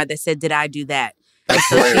on the front that said, "Did I do that?" That's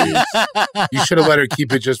hilarious. You should have let her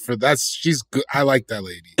keep it just for that. She's good. I like that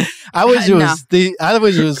lady. I wish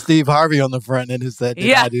it was Steve Harvey on the front and it said,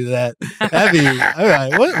 "Did I do that?" That'd be all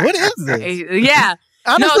right. What is this? Yeah.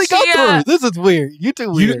 Honestly, go through. This is weird. You too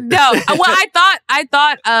weird. No, well, I thought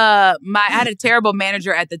I had a terrible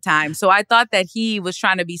manager at the time, so I thought that he was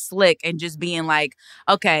trying to be slick and just being like,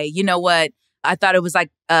 okay, you know what? I thought it was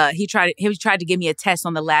like he tried to give me a test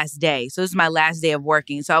on the last day. So this is my last day of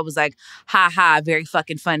working. So I was like, ha ha, very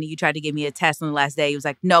fucking funny. You tried to give me a test on the last day. He was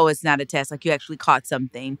like, no, it's not a test. Like, you actually caught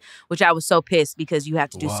something, which I was so pissed because you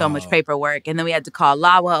have to do so much paperwork. And then we had to call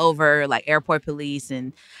LAWA over, like airport police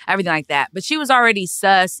and everything like that. But she was already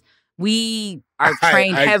sus we are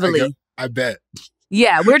trained heavily. I bet.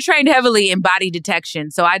 Yeah, we're trained heavily in body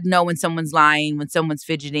detection. So I'd know when someone's lying, when someone's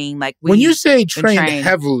fidgeting. Like when you say trained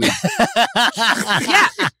heavily. Yeah.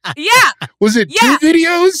 Yeah. Was it 2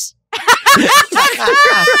 videos?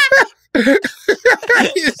 They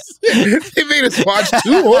made us watch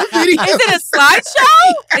 2 whole videos. Is it a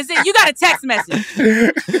slideshow? Is it you got a text message?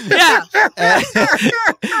 Yeah.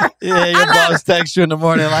 Yeah, your boss texts you in the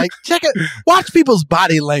morning like, check it, watch people's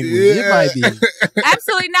body language. It might be.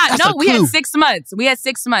 Absolutely not. That's No, a we had clue. 6 months. We had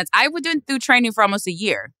 6 months. I was doing through training for almost a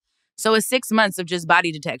year. So it's 6 months of just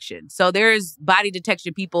body detection. So there's body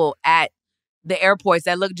detection people at the airports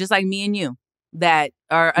that look just like me and you. That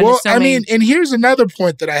are unassuming. Well, I mean, and here's another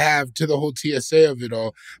point that I have to the whole TSA of it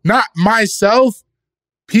all. Not myself,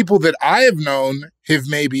 people that I have known have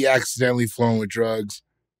maybe accidentally flown with drugs.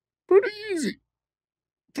 Pretty easy.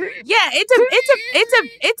 Yeah,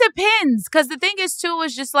 it depends. Because the thing is, too,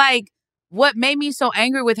 is just like, what made me so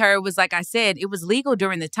angry with her was, like I said, it was legal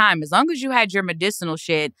during the time. As long as you had your medicinal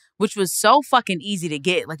shit, which was so fucking easy to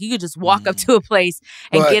get. Like, you could just walk up to a place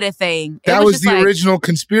and get a thing. That was just the like, original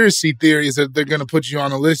conspiracy theory, is that they're going to put you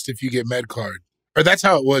on a list if you get med card. Or that's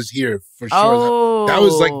how it was here, for sure. Oh. That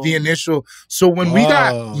was like the initial. So when we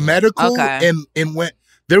got medical and went,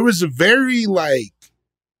 there was a very, like,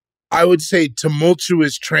 I would say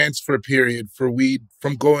tumultuous transfer period for weed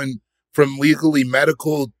from going from legally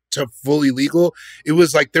medical to fully legal. It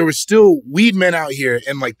was like there were still weed men out here,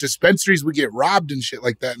 and like dispensaries would get robbed and shit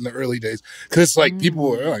like that in the early days, because like people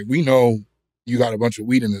were like, we know you got a bunch of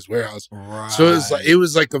weed in this warehouse. Right. So it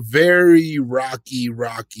was like a very rocky,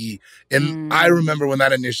 and I remember when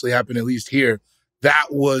that initially happened, at least here, that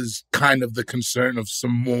was kind of the concern of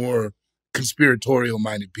some more conspiratorial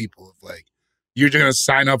minded people of like, you're just going to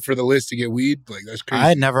sign up for the list to get weed? Like, that's crazy. I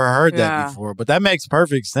had never heard that before, but that makes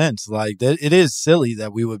perfect sense. Like, it is silly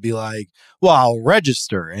that we would be like, well, I'll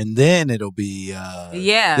register, and then it'll be,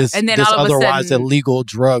 this, and then this all of a otherwise sudden, illegal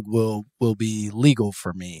drug will be legal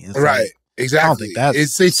for me. It's right. Like, exactly. I don't think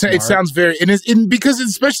that's it sounds very, because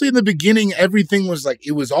especially in the beginning, everything was like,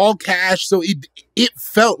 it was all cash. So it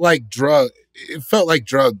felt like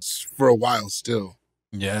drugs for a while still.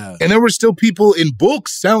 Yeah. And there were still people in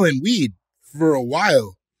books selling weed for a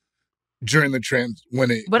while during the trans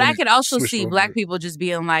But I could also see over. black people just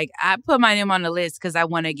being like, I put my name on the list because I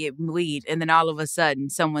want to get weed, and then all of a sudden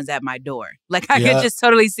someone's at my door. Like, I could just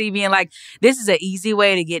totally see being like, this is an easy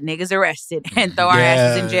way to get niggas arrested and throw our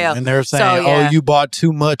asses in jail. And they're saying, oh, you bought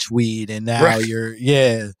too much weed, and now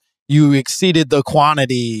you exceeded the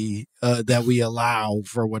quantity that we allow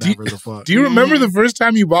for whatever the fuck. Do you remember the first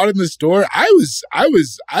time you bought in the store? I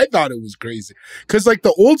thought it was crazy. Because like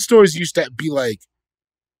the old stores used to be like,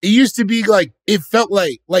 it felt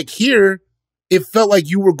like here, it felt like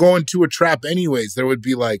you were going to a trap anyways. There would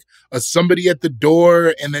be like somebody at the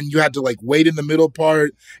door, and then you had to like wait in the middle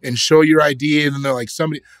part and show your ID, and then they're like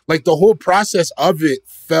somebody, like the whole process of it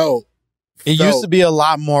felt. It used to be a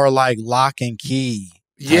lot more like lock and key.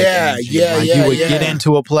 Yeah. You would get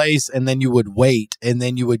into a place, and then you would wait, and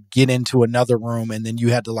then you would get into another room, and then you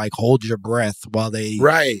had to like hold your breath while they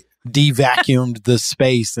devacuumed the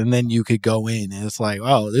space, and then you could go in. And it's like,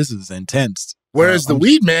 oh, this is intense. Whereas the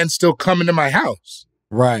weed man still coming to my house.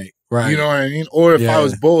 Right. You know what I mean? Or if I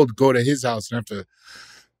was bold, go to his house and have to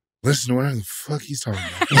listen to whatever the fuck he's talking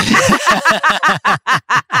about.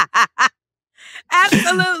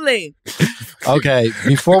 Absolutely. Okay,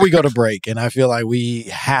 before we go to break, and I feel like we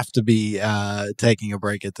have to be taking a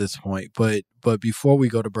break at this point, but before we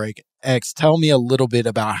go to break, X, tell me a little bit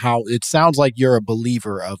about how it sounds like you're a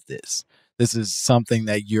believer of this. This is something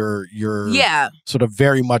that you're sort of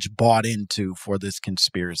very much bought into for this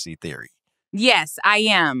conspiracy theory. Yes, I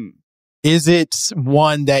am. Is it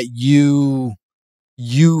one that you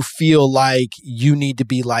feel like you need to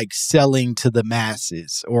be like selling to the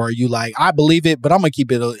masses, or are you like, I believe it, but I'm gonna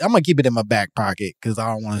keep it in my back pocket because I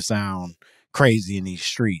don't want to sound crazy in these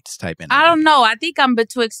streets type energy? I don't know. I think I'm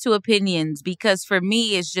betwixt two opinions, because for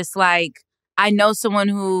me, it's just like, I know someone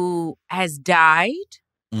who has died,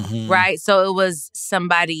 right? So it was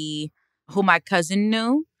somebody who my cousin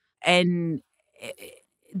knew, and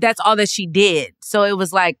that's all that she did. So it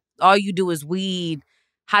was like, all you do is weed.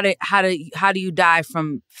 How do you die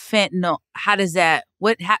from fentanyl? How does that,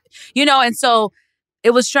 and so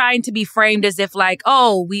it was trying to be framed as if like,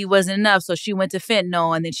 oh, weed wasn't enough, so she went to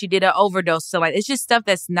fentanyl and then she did an overdose. So like, it's just stuff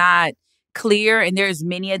that's not clear. And there's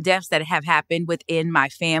many deaths that have happened within my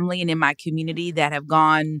family and in my community that have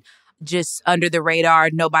gone just under the radar.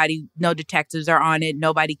 No detectives are on it.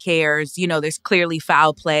 Nobody cares. There's clearly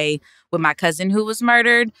foul play with my cousin who was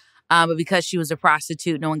murdered. But because she was a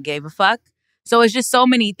prostitute, no one gave a fuck. So it's just so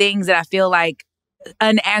many things that I feel like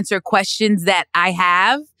unanswered questions that I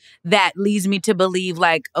have that leads me to believe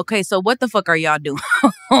like, okay, so what the fuck are y'all doing?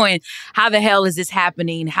 And how the hell is this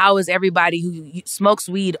happening? How is everybody who smokes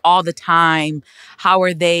weed all the time, how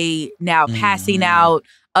are they now passing out?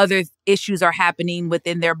 Other issues are happening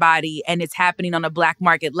within their body, and it's happening on a black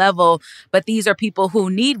market level. But these are people who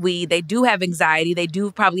need weed. They do have anxiety. They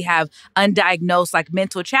do probably have undiagnosed like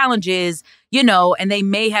mental challenges, you know, and they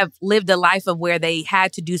may have lived a life of where they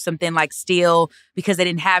had to do something like steal because they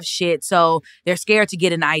didn't have shit. So they're scared to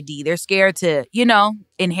get an ID. They're scared to, you know,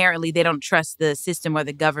 inherently they don't trust the system or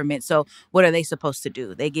the government. So what are they supposed to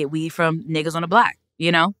do? They get weed from niggas on the block,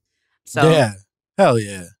 you know? So yeah, hell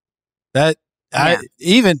yeah. That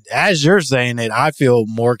even as you're saying it, I feel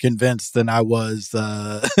more convinced than I was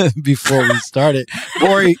before we started.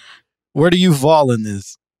 Corey, where do you fall in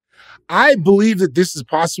this? I believe that this is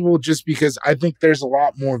possible just because I think there's a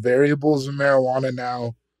lot more variables in marijuana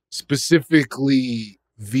now, specifically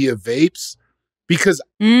via vapes, because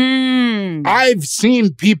I've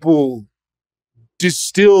seen people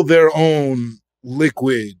distill their own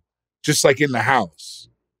liquid just like in the house.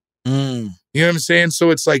 You know what I'm saying? So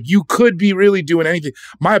it's like you could be really doing anything.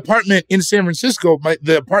 My apartment in San Francisco,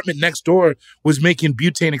 the apartment next door was making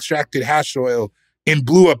butane extracted hash oil and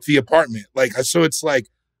blew up the apartment. Like, so it's like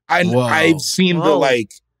I've seen the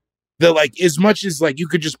like as much as like you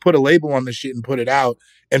could just put a label on the shit and put it out,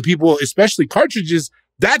 and people, especially cartridges,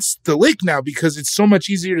 that's the lick now because it's so much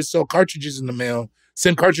easier to sell cartridges in the mail,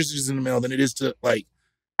 send cartridges in the mail than it is to like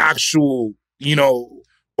actual, you know,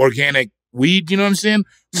 organic weed, you know what I'm saying?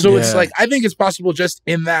 So it's like, I think it's possible just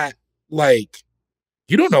in that, like,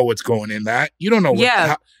 you don't know what's going in that. You don't know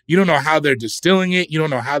you don't know how they're distilling it. You don't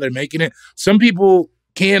know how they're making it. Some people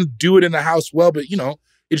can do it in the house well, but, you know,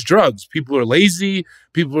 it's drugs. People are lazy.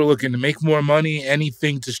 People are looking to make more money,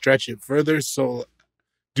 anything to stretch it further. So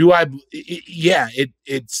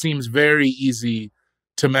it seems very easy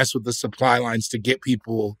to mess with the supply lines to get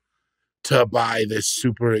people to buy this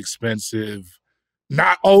super expensive,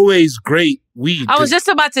 not always great weed. I was just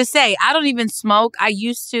about to say, I don't even smoke. I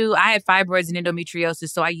had fibroids and endometriosis,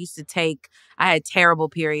 so I had terrible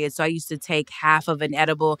periods, so I used to take half of an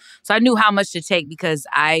edible. So I knew how much to take because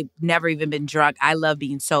I've never even been drunk. I love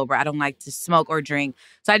being sober. I don't like to smoke or drink.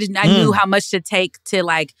 So I knew how much to take to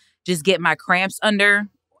like just get my cramps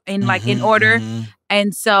in order.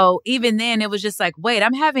 And so even then it was just like, wait,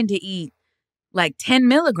 I'm having to eat like 10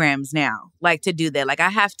 milligrams now, like to do that. Like I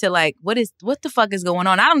have to like, what the fuck is going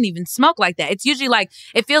on? I don't even smoke like that. It's usually like,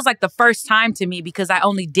 it feels like the first time to me because I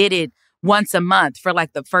only did it once a month for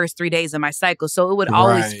like the first 3 days of my cycle. So it would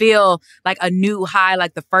always feel like a new high,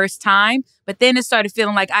 like the first time. But then it started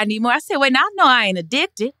feeling like I need more. I said, wait, now I know I ain't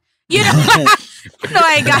addicted. You know,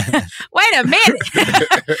 I ain't got, wait a minute.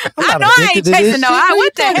 I know I ain't chasing no high.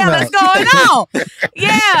 What the hell is going on?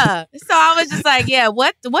 Yeah. So I was just like, yeah,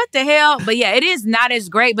 what the hell? But yeah, it is not as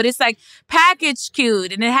great, but it's like packaged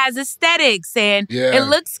cute and it has aesthetics and it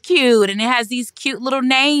looks cute and it has these cute little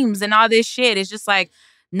names and all this shit. It's just like,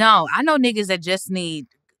 no, I know niggas that just need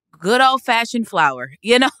good old fashioned flour.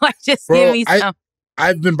 You know, like just give me some.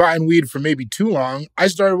 I've been buying weed for maybe too long. I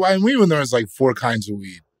started buying weed when there was like 4 kinds of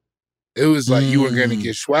weed. It was like you were going to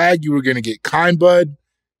get swag, you were going to get kind bud,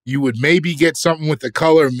 you would maybe get something with the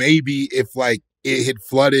color, maybe if like it had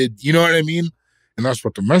flooded, you know what I mean? And that's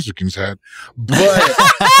what the Mexicans had. But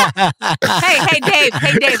hey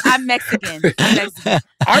Dave, I'm Mexican.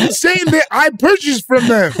 I'm saying that I purchased from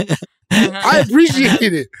them. I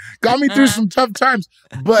appreciate it. Got me through some tough times.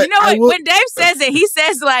 But you know what? When Dave says it, he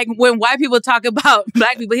says like when white people talk about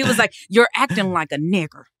black people, he was like, "You're acting like a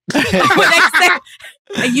nigger."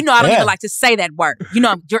 And you know, I don't even like to say that word. You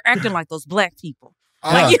know, you're acting like those black people.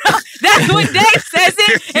 Like, you know, that's when Dave says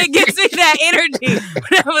it. It gives me that energy.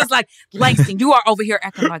 But I was like, Langston, you are over here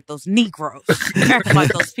acting like those Negroes. You're acting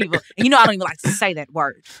like those people. And you know, I don't even like to say that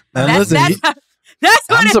word. I'm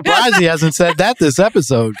surprised he hasn't said that this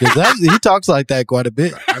episode because he talks like that quite a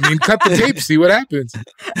bit. I mean, cut the tape, see what happens.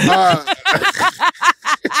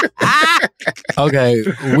 Okay,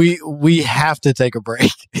 we have to take a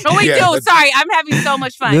break. Oh, we do. Sorry, I'm having so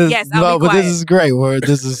much fun. Yes, I'll be quiet. But this is great.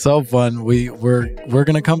 This is so fun. We're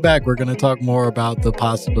gonna come back. We're gonna talk more about the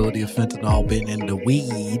possibility of fentanyl being in the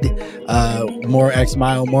weed. More X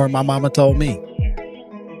Mayo, more My Momma Told Me.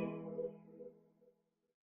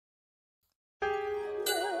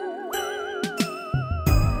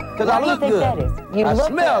 Because I look good, I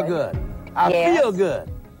smell good, I feel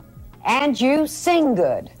good. And you sing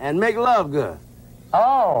good. And make love good.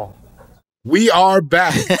 Oh. We are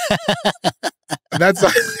back. That's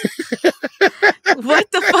what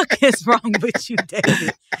the fuck is wrong with you,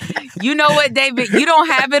 David? You know what, David? You don't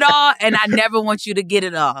have it all, and I never want you to get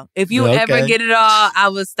it all. If you ever get it all, I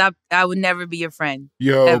would stop. I would never be your friend.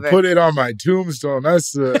 Yo, ever. Put it on my tombstone.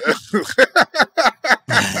 That's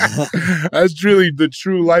that's really the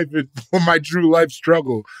true life, my true life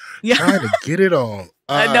struggle. Yeah. Trying to get it all.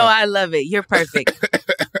 I know, I love it. You're perfect.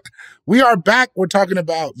 We are back. We're talking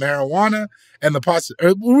about marijuana and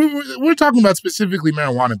we're talking about specifically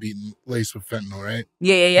marijuana being laced with fentanyl, right?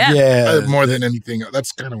 Yeah. More than anything.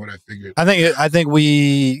 That's kind of what I figured. I think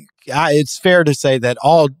it's fair to say that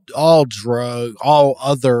all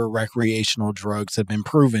other recreational drugs have been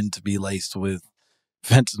proven to be laced with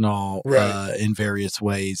fentanyl in various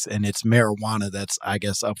ways, and it's marijuana that's, I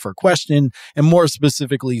guess, up for question. And more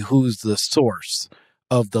specifically, who's the source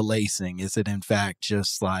of the lacing? Is it in fact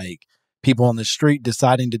just like people on the street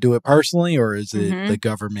deciding to do it personally, or is it the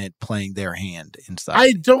government playing their hand inside?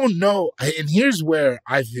 I don't know. And here's where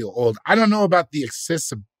I feel old. I don't know about the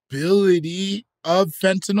accessibility of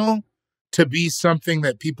fentanyl to be something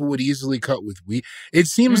that people would easily cut with weed. It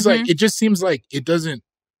seems like, it just seems like it doesn't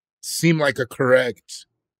seem like a correct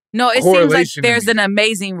No, it seems like there's an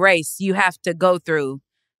amazing race you have to go through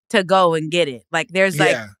to go and get it. Like there's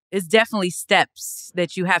it's definitely steps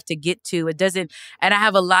that you have to get to. It doesn't, and I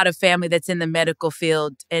have a lot of family that's in the medical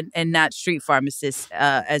field and not street pharmacists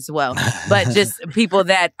as well, but just people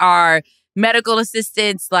that are medical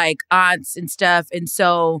assistants, like aunts and stuff. And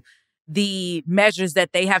so the measures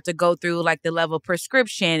that they have to go through, like the level of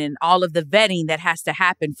prescription and all of the vetting that has to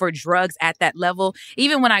happen for drugs at that level.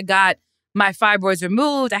 Even when I got my fibroids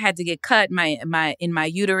removed, I had to get cut in my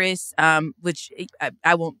uterus, which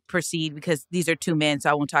I won't proceed because these are two men, so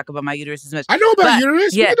I won't talk about my uterus as much. I know about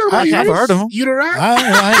uterus. Yeah, I've heard of them. Uteri?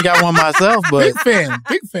 I ain't got one myself, but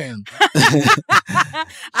big fan.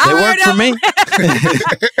 They work for me.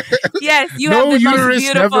 Yes, you no have the uterus most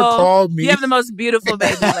beautiful. never called me. You have the most beautiful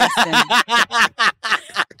baby, Langston.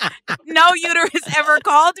 No uterus ever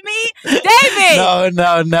called me, David.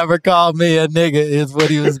 No, never called me a nigga is what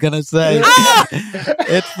he was gonna say. Oh!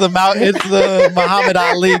 It's the Muhammad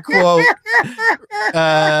Ali quote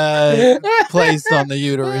placed on the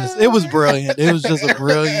uterus. It was brilliant. It was just a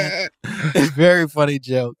brilliant, very funny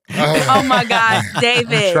joke. Oh my God,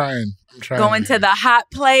 David. I'm trying. Going to the hot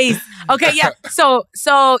place. Okay, yeah.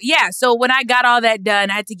 So when I got all that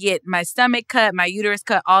done, I had to get my stomach cut, my uterus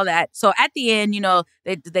cut, all that. So at the end,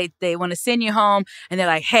 they want to send you home, and they're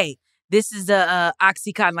like, "Hey, this is a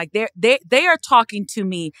Oxycontin." Like they are talking to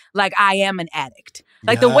me like I am an addict.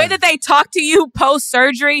 Like the way that they talk to you post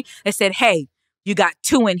surgery, they said, "Hey, you got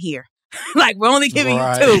 2 in here." Like we're only giving you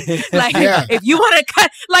 2. Like if you want to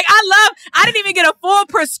cut, like I didn't even get a full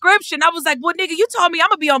prescription. I was like, well, nigga, you told me I'm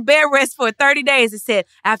gonna be on bed rest for 30 days. It said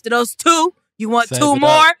after those 2, you want Save 2 it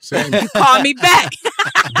more, Same. you call me back.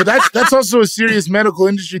 But that's also a serious medical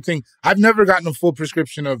industry thing. I've never gotten a full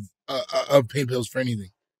prescription of pain pills for anything.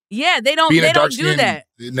 Yeah, they don't do that.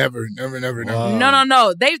 Never. Wow.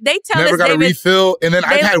 No. They tell Never us got a refill. And then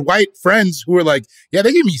I've had white friends who were like, yeah,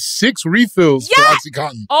 they gave me 6 refills for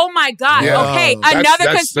Oxycontin. Oh my God. Yeah. Okay.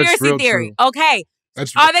 Another conspiracy theory. True. Okay.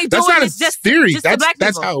 That's Are they doing not this a just theory. just to black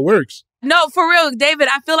That's people? how it works. No, for real, David,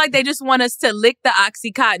 I feel like they just want us to lick the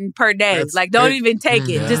Oxycontin per day. Don't even take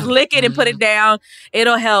it. Just lick it and put it down.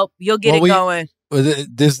 It'll help. You'll get it going.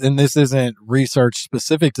 This isn't research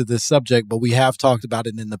specific to this subject, but we have talked about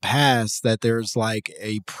it in the past that there's like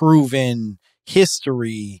a proven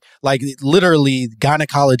history, like literally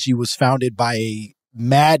gynecology was founded by a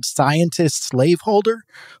mad scientist slaveholder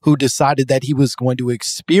who decided that he was going to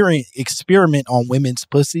experiment on women's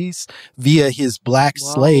pussies via his black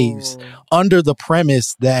slaves under the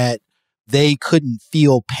premise that they couldn't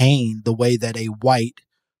feel pain the way that a white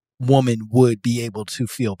woman would be able to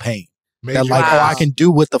feel pain. That like, I can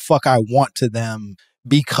do what the fuck I want to them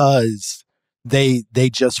because they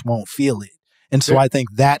just won't feel it. And so I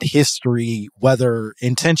think that history, whether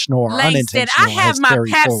intentional or Langston, unintentional, I have my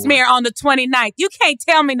pap smear on the 29th. You can't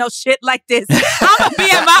tell me no shit like this. I'm going to be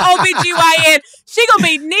at my OBGYN. She going to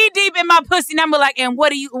be knee deep in my pussy. And I'm like, and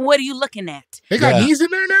what are you looking at? They got knees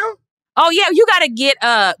in there now? Oh, yeah. You got to get,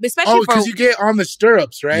 especially because you get on the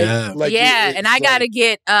stirrups, right? Yeah. And I got to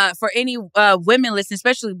get, for any women listening,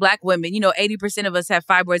 especially black women, 80% of us have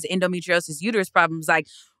fibroids, endometriosis, uterus problems. Like,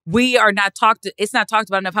 it's not talked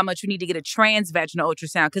about enough how much you need to get a transvaginal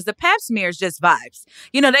ultrasound because the pap smear is just vibes.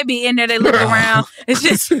 They be in there, they look around. It's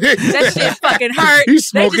just, that shit fucking hurt. You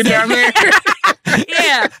smoking down there?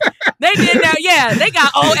 Yeah. They did that. Yeah. They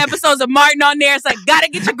got old episodes of Martin on there. It's like, gotta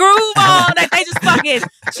get your groove on. Like, they just fucking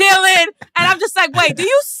chilling. And I'm just like, wait, do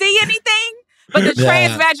you see anything? But the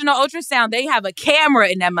transvaginal ultrasound, they have a camera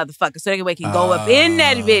in that motherfucker, so they can go up in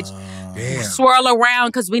that bitch, swirl around,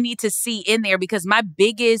 because we need to see in there. Because my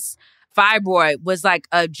biggest fibroid was like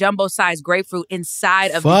a jumbo-sized grapefruit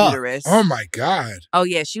inside of the uterus. Oh my God. Oh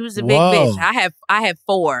yeah, she was a big bitch. I have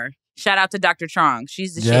 4. Shout out to Dr. Trong.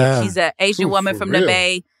 She's the shit. She's an Asian woman from the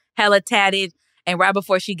Bay, hella tatted. And right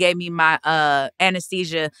before she gave me my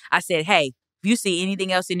anesthesia, I said, "Hey, if you see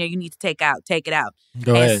anything else in there you need to take it out."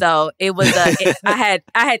 Go ahead. So it was I had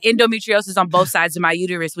endometriosis on both sides of my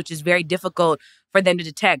uterus, which is very difficult for them to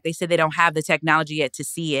detect. They said they don't have the technology yet to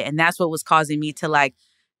see it, and that's what was causing me to I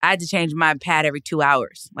had to change my pad every 2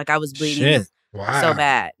 hours. I was bleeding so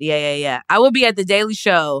bad. Yeah. I would be at the Daily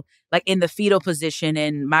Show in the fetal position,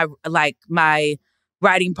 and my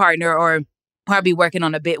writing partner or who I'd be working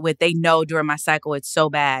on a bit with, they know during my cycle it's so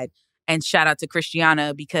bad. And shout out to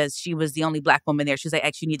Christiana, because she was the only Black woman there. She was like,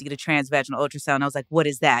 "Actually, you need to get a transvaginal ultrasound." I was like, "What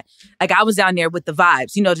is that?" I was down there with the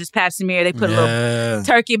vibes, just pap smear. They put a little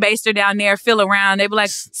turkey baster down there, feel around. They were like,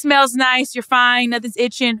 "Smells nice. You're fine. Nothing's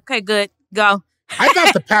itching. Okay, good. Go." I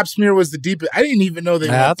thought the pap smear was the deepest. I didn't even know they.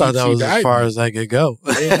 I thought that was as far as I could go.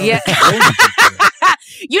 Yeah.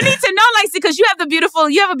 You need to know, Langston, because you have a beautiful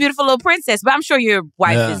little princess. But I'm sure your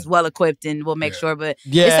wife is well equipped and will make sure. But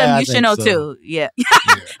it's something you should know too. Yeah,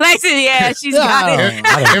 Langston. Yeah, she's got it.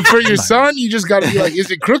 And for your son, you just got to be like,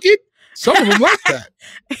 "Is it crooked?" Some of them like that.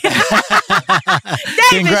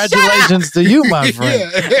 David, congratulations to you, my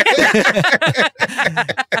friend.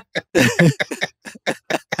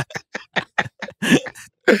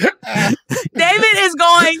 David is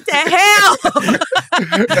going to hell.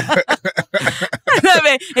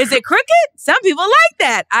 Is it crooked? Some people like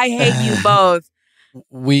that. I hate you both.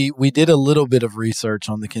 We did a little bit of research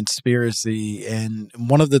on the conspiracy, and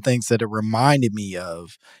one of the things that it reminded me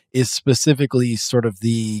of is specifically sort of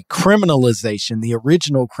the criminalization, the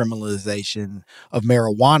original criminalization of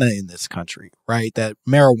marijuana in this country, right? That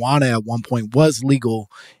marijuana at one point was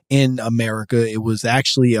legal in America. It was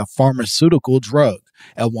actually a pharmaceutical drug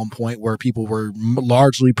at one point, where people were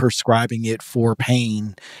largely prescribing it for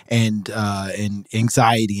pain and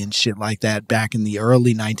anxiety and shit like that back in the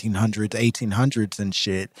early 1900s, 1800s and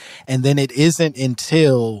shit. And then it isn't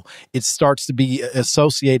until it starts to be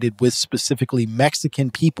associated with specifically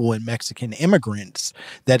Mexican people and Mexican immigrants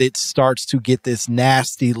that it starts to get this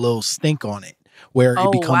nasty little stink on it, where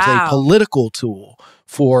it becomes a political tool.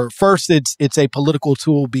 First, it's a political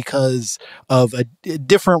tool because of a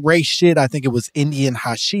different race shit. I think it was Indian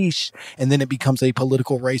hashish, and then it becomes a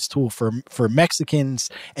political race tool for Mexicans,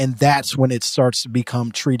 and that's when it starts to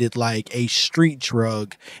become treated like a street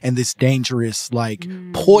drug and this dangerous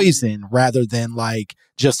poison, rather than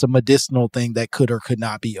just a medicinal thing that could or could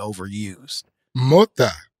not be overused.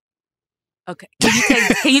 Mota. Okay.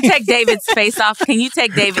 Can you take David's face off? Can you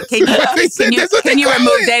take David? Can you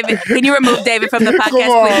remove David? Can you remove David from the podcast,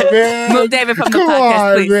 please? Man. Move David from the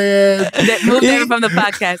podcast, please. Man. Move David from the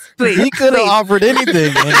podcast, please. He could have offered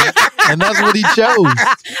anything, and that's what he chose.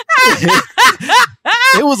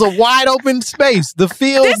 It was a wide open space. The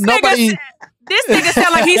field, This nigga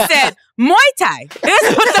sound like he said Muay Thai.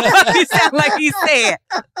 That's what the fuck he sound like he said.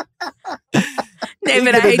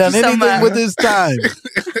 David, I hate you so much. With his time.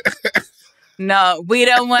 No, we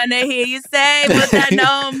don't want to hear you say Muta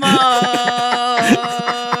no more.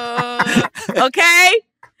 Okay?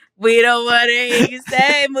 We don't want to hear you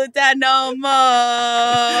say Muta no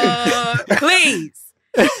more. Please.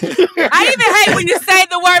 I even hate when you say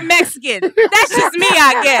the word Mexican. That's just me,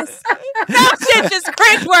 I guess. That shit just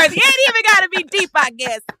cringeworthy. It ain't even got to be deep, I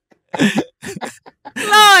guess.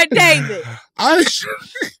 Lord David.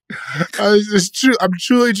 I'm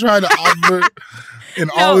truly trying to offer an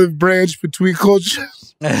olive branch between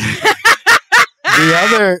cultures.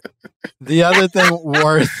 The other thing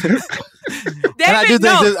worth. David,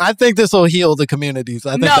 I think this will heal the communities.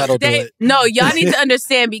 I think that'll do it. No, y'all need to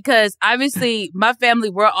understand, because obviously my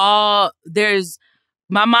family, my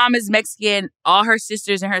mom is Mexican. All her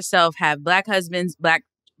sisters and herself have Black husbands, Black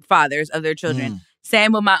fathers of their children.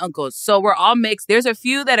 Same with my uncles. So we're all mixed. There's a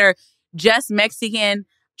few that are just Mexican,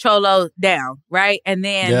 Cholo down, right? And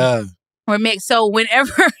then we're mixed. So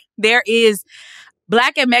whenever there is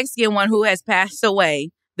Black and Mexican one who has passed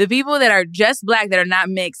away, the people that are just Black that are not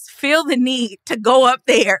mixed feel the need to go up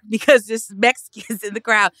there, because there's Mexicans in the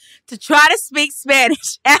crowd, to try to speak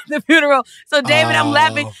Spanish at the funeral. So David, I'm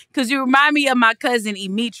laughing because you remind me of my cousin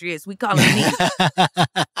Demetrius. We call him Meat.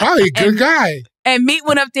 Probably a good guy. And Meat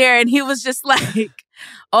went up there and he was just like,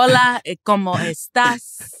 "Hola, ¿cómo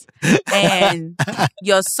estás? And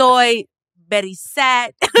yo soy Betty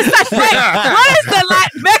Sat. It's like, wait, what is the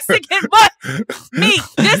Mexican what? Meat.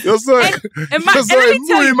 Yo soy, and yo soy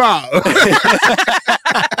muy mal.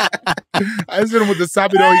 I hit him with the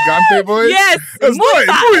Sabido Gigante voice. Yes. Muy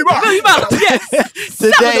mal. Muy mal. Yes.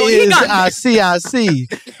 Today Sábado is Gigante.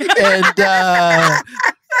 IC. And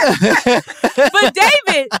But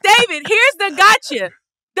David, here's the gotcha.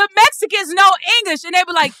 The Mexicans know English, and they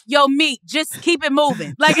be like, "Yo, meat, just keep it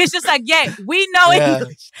moving." Like it's just like, yeah, we know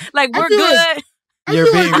English. Like we're good. I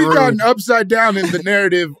feel like we've gotten upside down in the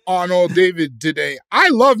narrative on old David today. I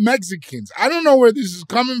love Mexicans. I don't know where this is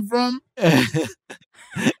coming from.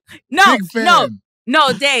 No,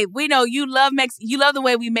 Dave. We know you love You love the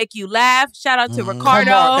way we make you laugh. Shout out to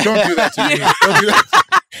Ricardo. Don't do that to me. Don't do that.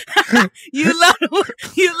 You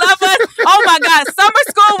love us. Oh my God, summer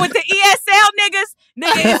school with the ESL niggas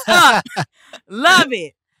it's up. Love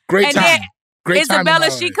it. Great and time. Then Great Isabella,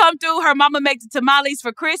 time. she come through. Her mama make the tamales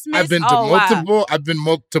for Christmas. I've been to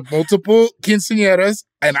multiple quinceañeras,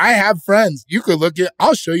 and I have friends. You could look at.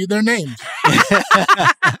 I'll show you their names.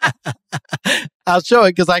 I'll show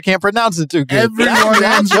it because I can't pronounce it too good. Everyone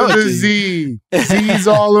ends with a Z. Z's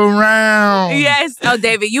all around. Yes. Oh,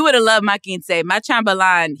 David, you would have loved my quince. My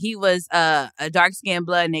chambalan, he was a dark-skinned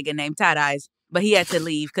blood nigga named Tight Eyes, but he had to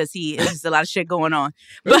leave because there's a lot of shit going on.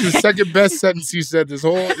 That's the second best sentence you said this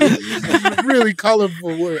whole. It's a really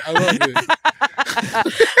colorful word. I love it.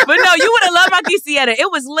 But no, you would have loved my quinceañera.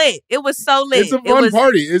 It was lit. It was so lit. It's a fun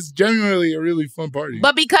party. It's genuinely a really fun party.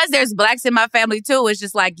 But because there's blacks in my family too, it's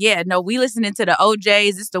just like, yeah, no, we listening to the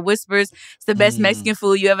OJs. It's the Whispers. It's the best Mexican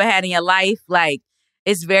food you ever had in your life. Like,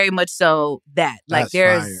 it's very much so that. Like,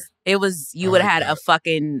 you would have had a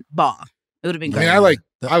fucking ball. It would have been great. I mean,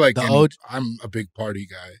 I like I'm a big party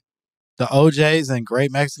guy. The OJs and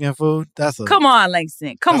great Mexican food. Come on,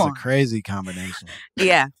 Langston. Come on. That's a crazy combination.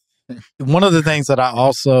 Yeah. One of the things that I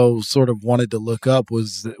also sort of wanted to look up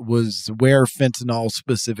was where fentanyl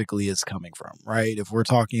specifically is coming from, right? If we're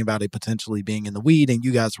talking about it potentially being in the weed, and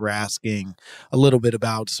you guys were asking a little bit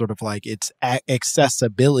about sort of like its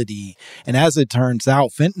accessibility. And as it turns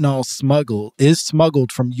out, fentanyl is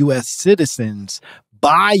smuggled from U.S. citizens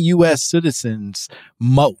by U.S. citizens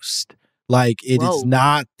most. Like it is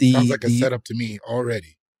not the... Sounds like a setup to me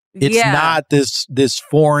already. It's not this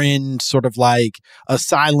foreign sort of like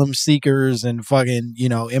asylum seekers and fucking,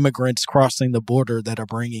 immigrants crossing the border that are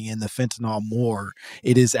bringing in the fentanyl more.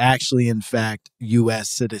 It is actually, in fact, U.S.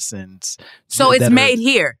 citizens. So it's made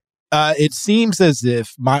here. It seems as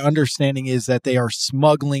if my understanding is that they are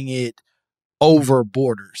smuggling it over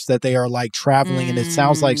borders, that they are like traveling. And it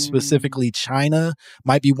sounds like specifically China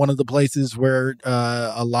might be one of the places where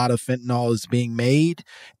a lot of fentanyl is being made,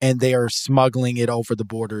 and they are smuggling it over the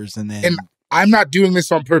borders. And I'm not doing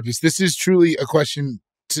this on purpose. This is truly a question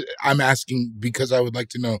I'm asking because I would like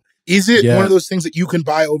to know. Is it one of those things that you can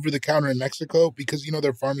buy over the counter in Mexico? Because,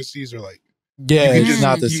 their pharmacies are like... Yeah, it's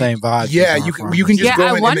not the same vibe. Yeah, you can just go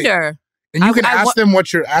in. I wonder. And you can ask them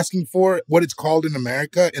what you're asking for, what it's called in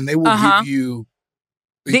America, and they will give you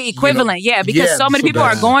the equivalent. Because so many people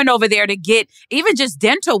are going over there to get even just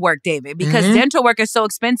dental work, David, because dental work is so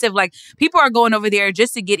expensive. Like people are going over there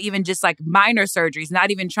just to get even just like minor surgeries,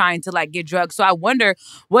 not even trying to like get drugs. So I wonder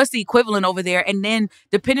what's the equivalent over there. And then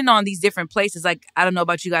depending on these different places, like I don't know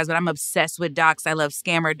about you guys, but I'm obsessed with docs. I love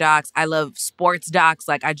scammer docs. I love sports docs.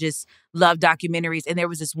 Like I just love documentaries. And there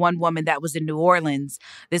was this one woman that was in New Orleans,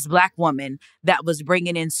 this black woman that was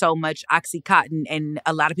bringing in so much Oxycontin, and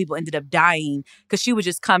a lot of people ended up dying because she would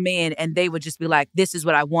just come in and they would just be like, this is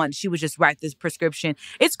what I want. She would just write this prescription.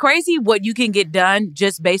 It's crazy what you can get done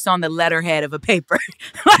just based on the letterhead of a paper.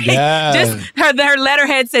 Just her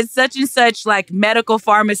letterhead said such and such like medical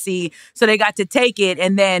pharmacy. So they got to take it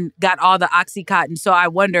and then got all the Oxycontin. So I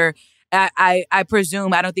wonder, I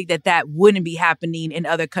presume, I don't think that wouldn't be happening in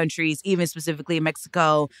other countries, even specifically in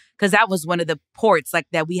Mexico, because that was one of the ports like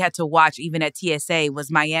that we had to watch even at TSA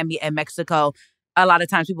was Miami and Mexico. A lot of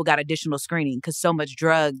times people got additional screening because so much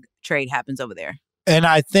drug trade happens over there. And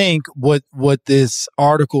I think what this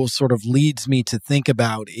article sort of leads me to think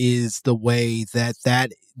about is the way that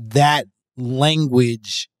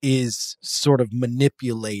language is sort of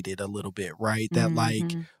manipulated a little bit, right? That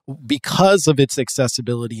like because of its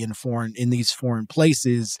accessibility in these foreign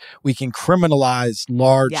places, we can criminalize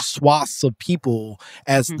large swaths of people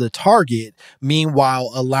as the target,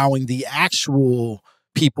 meanwhile allowing the actual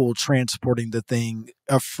people transporting the thing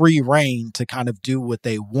a free reign to kind of do what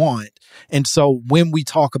they want. And so when we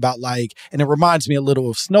talk about like, and it reminds me a little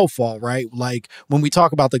of Snowfall, right? Like when we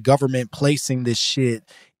talk about the government placing this shit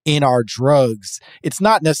in our drugs, it's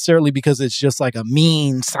not necessarily because it's just like a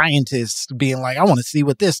mean scientist being like, I want to see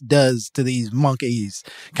what this does to these monkeys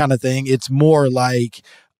kind of thing. It's more like,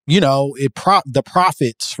 you know, the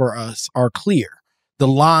profits for us are clear. The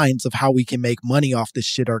lines of how we can make money off this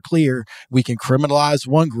shit are clear. We can criminalize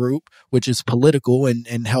one group, which is political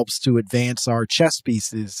and helps to advance our chess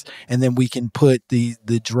pieces. And then we can put the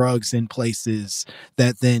drugs in places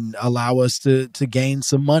that then allow us to gain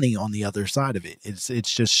some money on the other side of it.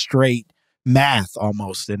 It's just straight math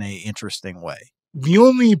almost in an interesting way. The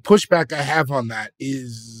only pushback I have on that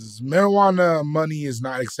is marijuana money is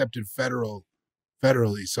not accepted federally.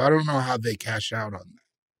 So I don't know how they cash out on that.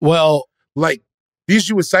 Well, like, the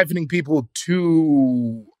issue with siphoning people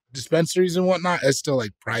to dispensaries and whatnot is still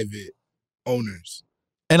like private owners.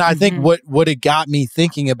 And I think what it got me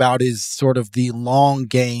thinking about is sort of the long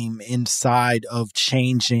game inside of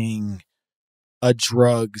changing a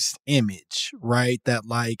drug's image, right? That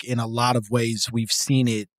like in a lot of ways we've seen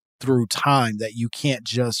it through time, that you can't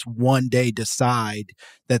just one day decide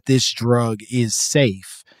that this drug is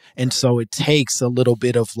safe. And so it takes a little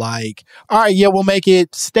bit of like, all right, yeah, we'll make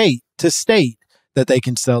it state to state that they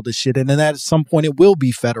can sell this shit. And then at some point it will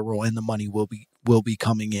be federal and the money will be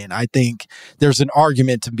coming in. I think there's an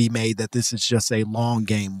argument to be made that this is just a long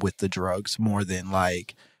game with the drugs more than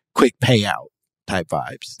like quick payout type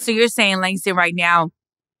vibes. So you're saying, Langston, right now,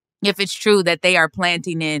 if it's true that they are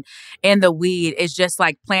planting in the weed, it's just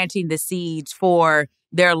like planting the seeds for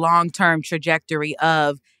their long-term trajectory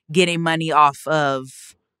of getting money off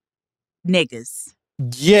of niggas.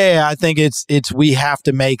 Yeah, I think it's we have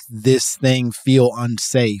to make this thing feel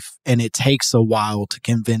unsafe, and it takes a while to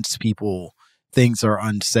convince people things are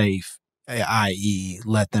unsafe, i.e.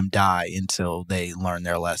 let them die until they learn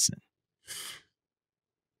their lesson.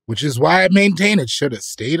 Which is why I maintain it should have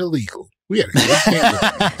stayed illegal. We had a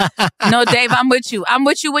good No, Dave, I'm with you. I'm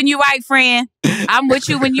with you when you're right, friend. I'm with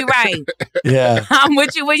you when you're right. Yeah. I'm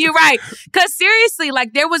with you when you're right. Because seriously,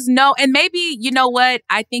 like there was no, and maybe, you know what?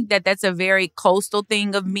 I think that that's a very coastal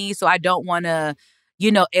thing of me. So I don't want to,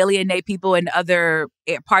 you know, alienate people in other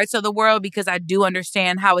parts of the world, because I do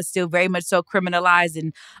understand how it's still very much so criminalized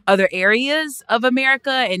in other areas of America.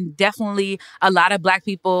 And definitely a lot of Black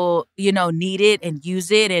people, you know, need it and use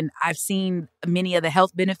it. And I've seen many of the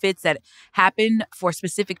health benefits that happen for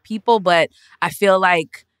specific people. But I feel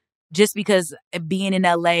like just because being in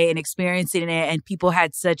LA and experiencing it, and people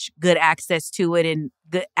had such good access to it and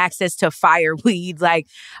good access to fire weed, like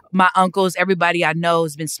my uncles, everybody I know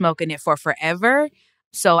has been smoking it for forever.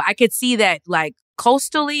 So I could see that, like,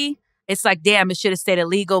 coastally, it's like, damn, it should have stayed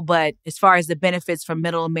illegal. But as far as the benefits from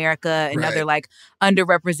middle America and other, like,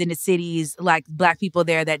 underrepresented cities, like, Black people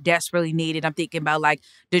there that desperately need it. I'm thinking about, like,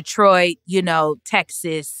 Detroit, you know,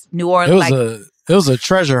 Texas, New Orleans. It was a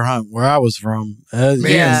treasure hunt where I was from.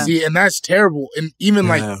 Man, see, and that's terrible. And even,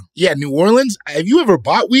 New Orleans, have you ever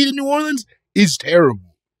bought weed in New Orleans? It's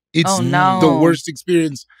terrible. It's the worst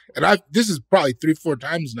experience. And this is probably 3-4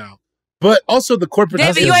 times now. But also the corporate...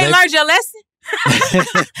 David, you ain't learned your lesson?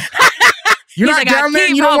 You're not down there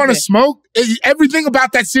and you don't want to smoke? Everything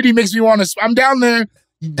about that city makes me want to... I'm down there.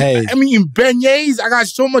 Hey. I mean, beignets. I got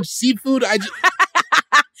so much seafood.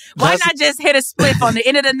 Why not just hit a spliff on the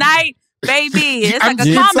end of the night? Baby, it's like a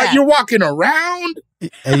combat. It's like you're walking around.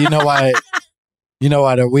 And you know why? You know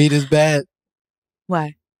why their weed is bad?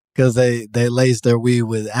 Why? Because they lace their weed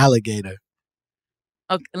with alligator.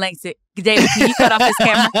 Okay, Langston, David, can you cut off his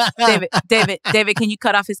camera? David, can you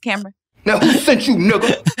cut off his camera? Now who sent you,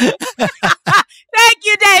 nigga? Thank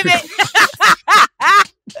you, David.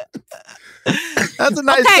 That's a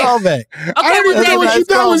nice callback. Okay, well, David,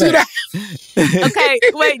 okay,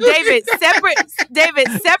 wait, David,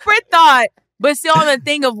 separate thought, but still on the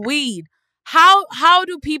thing of weed. How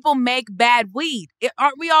do people make bad weed?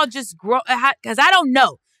 Aren't we all just grow? Because I don't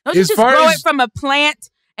know. Don't you just grow it from a plant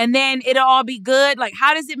and then it'll all be good? Like,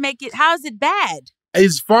 how does it make it? How is it bad?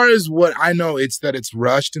 As far as what I know, it's that it's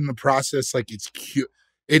rushed in the process. Like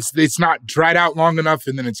it's not dried out long enough,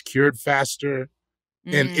 and then it's cured faster.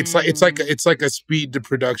 And it's like a speed to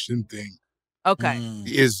production thing. Okay. And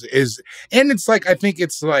it's like, I think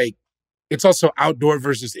it's like, it's also outdoor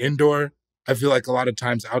versus indoor. I feel like a lot of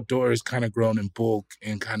times outdoor is kind of grown in bulk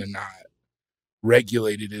and kind of not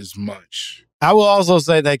regulated as much. I will also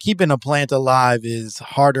say that keeping a plant alive is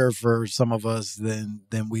harder for some of us than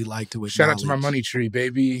we like to acknowledge. Shout out to my money tree,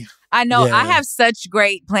 baby. I know. Yeah. I have such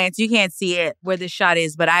great plants. You can't see it where the shot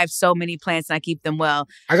is, but I have so many plants and I keep them well.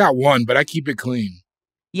 I got one, but I keep it clean.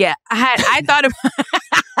 Yeah, I thought about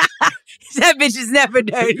that bitch is never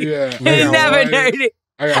dirty. Yeah, it's never dirty.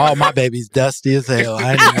 All my babies dusty as hell.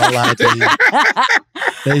 I ain't even gonna lie to you.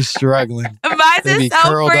 They struggling. Mine's They be is so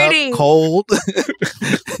curled pretty. up, cold.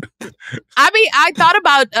 I mean, I thought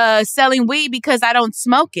about selling weed because I don't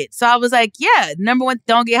smoke it. So I was like, yeah, number one,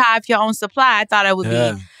 don't get high off your own supply. I thought I would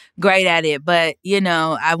be great at it. But, you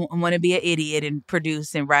know, I want to be an idiot and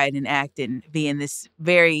produce and write and act and be in this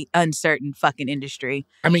very uncertain fucking industry.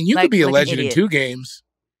 I mean, you could be a legend in 2 games.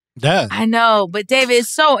 Yeah. I know, but David, it's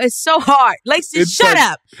so hard. Langston, shut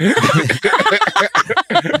up.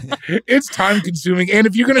 It's time consuming. And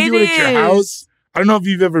if you're going to do it at your house, I don't know if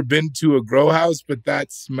you've ever been to a grow house, but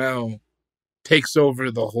that smell takes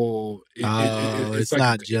over the whole. It's like,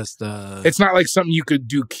 not just. It's not like something you could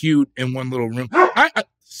do cute in one little room.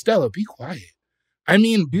 Stella, be quiet. I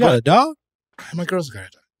mean, you got a dog? My girl's got a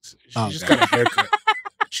dog. She just got a haircut.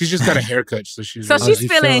 She's just got a haircut, so she's. So she's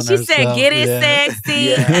feeling. She said, "Get it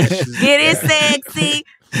sexy, get it sexy."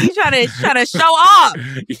 She's trying to show off.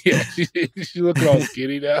 Yeah, she looking all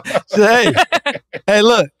skinny now. Hey,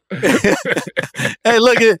 look. Hey,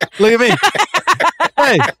 look at me.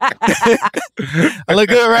 Hey, I look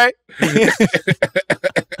good, right?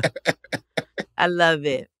 I love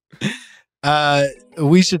it.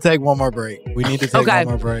 We should take one more break. We need to take one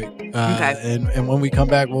more break. Okay. And when we come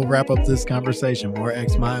back, we'll wrap up this conversation. More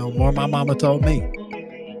X Mayo, more My Momma Told Me.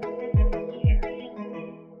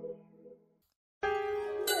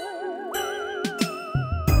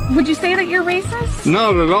 Would you say that you're racist?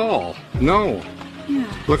 Not at all. No.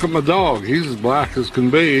 Yeah. Look at my dog. He's as black as can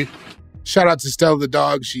be. Shout out to Stella the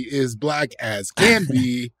dog. She is black as can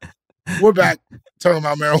be. We're back talking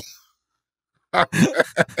about marijuana.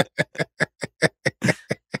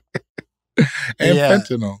 And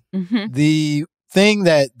fentanyl. Mm-hmm. The thing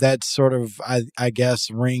that sort of, I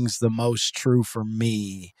guess, rings the most true for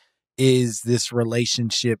me is this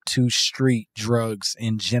relationship to street drugs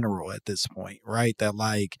in general at this point, right? That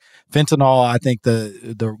like fentanyl, I think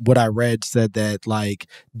the what I read said that like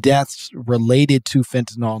deaths related to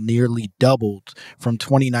fentanyl nearly doubled from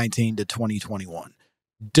 2019 to 2021.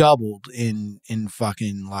 Doubled in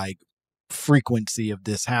fucking like frequency of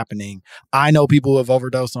this happening. I know people who have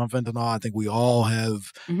overdosed on fentanyl. I think we all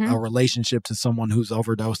have a relationship to someone who's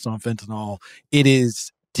overdosed on fentanyl. It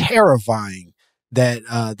is terrifying that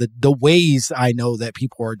the ways I know that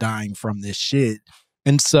people are dying from this shit.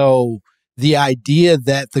 And so the idea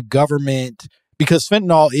that the government, because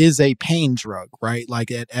fentanyl is a pain drug, right?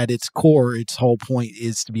 Like at its core, its whole point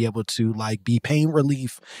is to be able to like be pain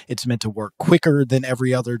relief. It's meant to work quicker than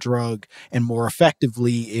every other drug and more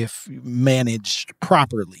effectively if managed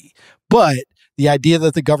properly. But the idea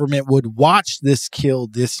that the government would watch this kill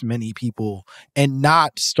this many people and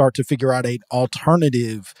not start to figure out an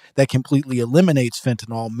alternative that completely eliminates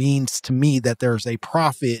fentanyl means to me that there's a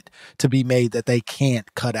profit to be made that they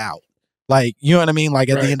can't cut out. Like, you know what I mean? Like,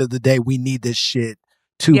 at the end of the day, we need this shit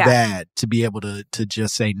too bad to be able to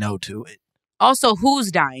just say no to it. Also,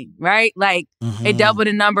 who's dying, right? Like, it doubled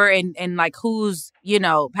the number and like, who's, you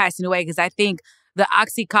know, passing away? Because I think the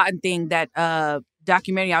Oxycontin thing, that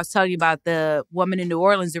documentary I was telling you about, the woman in New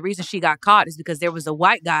Orleans, the reason she got caught is because there was a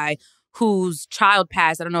white guy whose child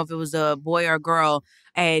passed. I don't know if it was a boy or a girl.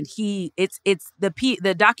 And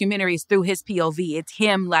the documentary is through his POV. It's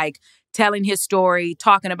him, like, telling his story,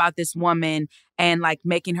 talking about this woman and like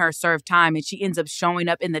making her serve time. And she ends up showing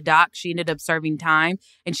up in the doc. She ended up serving time.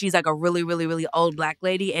 And she's like a really, really, really old black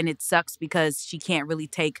lady. And it sucks because she can't really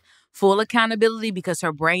take full accountability because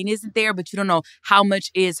her brain isn't there. But you don't know how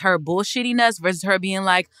much is her bullshitting us versus her being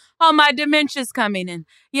like, oh, my dementia's coming. And,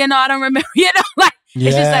 you know, I don't remember, you know, like,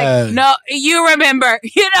 it's just like, no, you remember,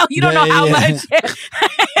 you know, you don't know how much.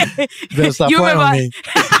 Better stop playing on me.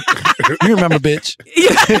 You remember, bitch.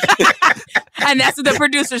 And that's what the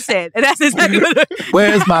producer said. And that's exactly what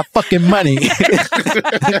where's my fucking money?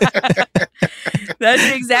 That's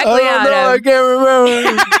exactly how I can't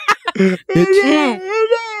remember.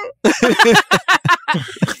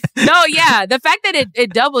 No, yeah. The fact that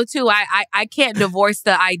it doubled too, I can't divorce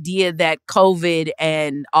the idea that COVID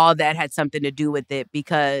and all that had something to do with it,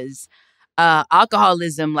 because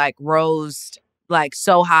alcoholism like rose like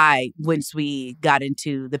so high once we got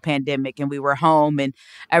into the pandemic and we were home, and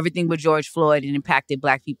everything with George Floyd and impacted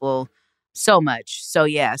Black people so much. So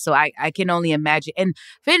yeah, so I can only imagine. And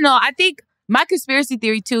fentanyl, I think my conspiracy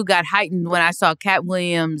theory too got heightened when I saw Cat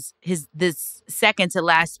Williams, this second to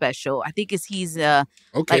last special. I think he's like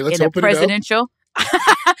in a presidential.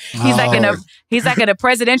 He's like in a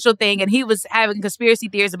presidential thing, and he was having conspiracy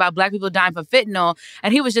theories about Black people dying from fentanyl,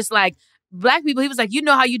 and he was just like, black people, he was like, you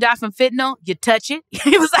know how you die from fentanyl? You touch it.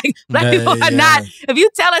 He was like, black people are not, if you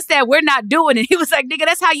tell us that, we're not doing it. He was like, nigga,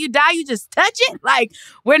 that's how you die. You just touch it. Like,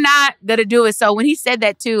 we're not going to do it. So when he said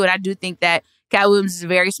that too, and I do think that Cat Williams is a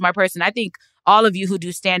very smart person. I think all of you who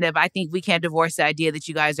do stand-up, I think we can't divorce the idea that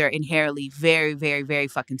you guys are inherently very, very, very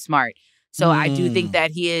fucking smart. So I do think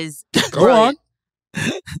that he is. Go on.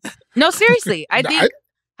 No, seriously. I think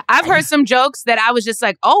I've heard some jokes that I was just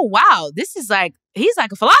like, oh, wow, this is like, he's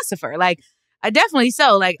like a philosopher. Like, definitely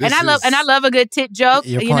so. Like, and I love a good tit joke,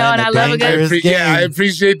 you know, and I love a good. I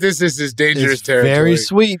appreciate this. This is dangerous territory. Very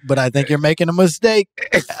sweet, but I think you're making a mistake.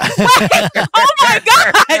 Oh my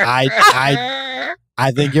God!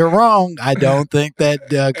 I think you're wrong. I don't think that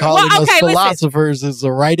calling us philosophers is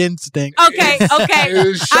the right instinct. Okay.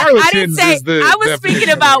 I didn't say. I was speaking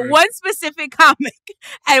about one specific comic.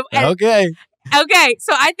 Okay.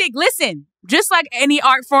 So I think, listen, just like any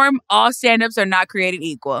art form, all stand-ups are not created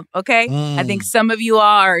equal, okay? I think some of you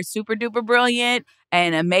all are super duper brilliant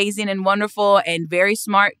and amazing and wonderful and very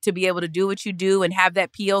smart to be able to do what you do and have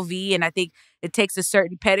that POV. And I think it takes a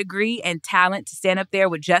certain pedigree and talent to stand up there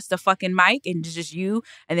with just a fucking mic and just you,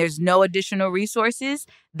 and there's no additional resources.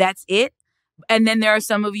 That's it. And then there are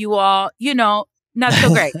some of you all, you know, not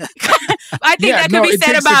so great. I think that could be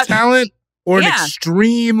said about talent. Or an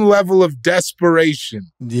extreme level of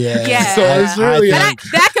desperation. Yeah. So it's really that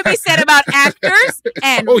could be said about actors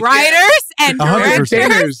and writers and directors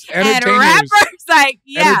and rappers. Like,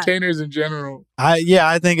 entertainers in general.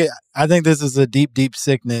 I think this is a deep, deep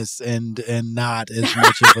sickness and not as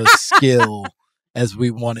much of a skill as we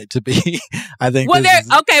want it to be. I think. Well,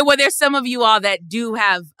 there's some of you all that do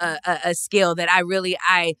have a skill that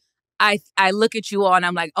I look at you all and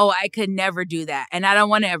I'm like, oh, I could never do that. And I don't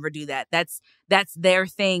want to ever do that. That's their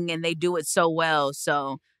thing and they do it so well.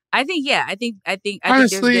 So I think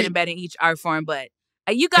there's good and bad in each art form. But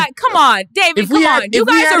you guys, come on, David, come on. You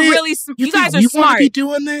guys are really, you guys are smart. You want to be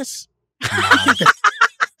doing this?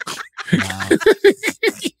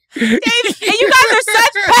 David, and you guys are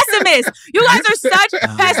such pessimists. You guys are such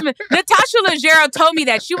pessimists. Natasha Leggero told me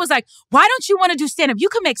that. She was like, why don't you want to do stand-up? You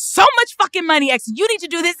can make so much fucking money, X. You need to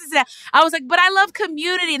do this and that. I was like, but I love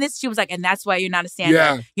community. And she was like, and that's why you're not a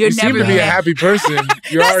stand-up. Yeah. You're you never seem to be a happy person.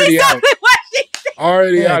 You're already out.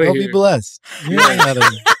 Already out of here. Go be blessed. You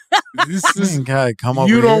come over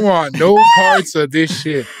you don't here. want no parts of this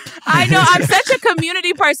shit. I know. I'm such a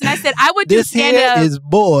community person. I said I would do stand-up. This here is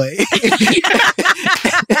boy.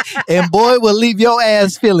 And boy will leave your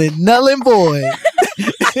ass feeling null and void.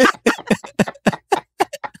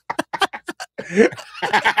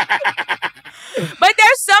 But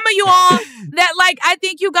there's some of you all that, like, I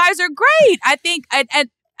think you guys are great. I think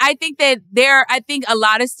a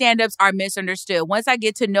lot of stand-ups are misunderstood. Once I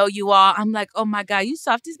get to know you all, I'm like, oh my God, you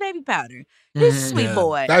soft as baby powder. You're a sweet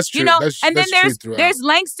boy. That's true. You know, and then there's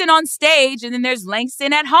Langston on stage, and then there's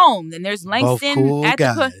Langston at home, then there's Langston at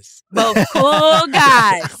the both cool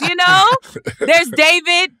guys. You know, there's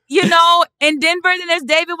David. You know, in Denver, then there's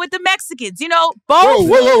David with the Mexicans. You know, both.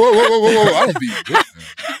 Whoa! I don't be.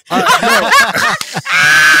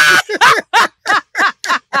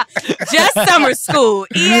 Just summer school,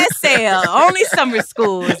 ESL, only summer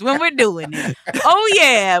schools when we're doing it. Oh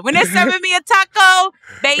yeah, when they're serving me a taco,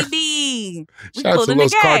 baby. Shout out to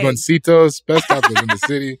Los Carboncitos, best tacos in the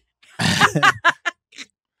city.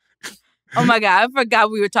 Oh my God, I forgot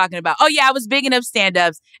what we were talking about. Oh yeah, I was bigging up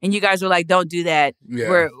stand-ups, and you guys were like, "Don't do that.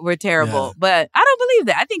 Yeah. We're terrible." Yeah. But I don't believe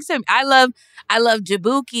that. I think so. I love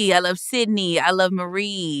Jabuki. I love Sydney. I love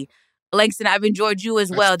Marie. Langston, I've enjoyed you as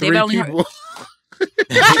well. They've only heard.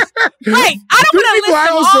 Right, I don't want to list I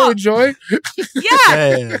them also all. enjoy.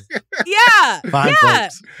 Yeah. Fine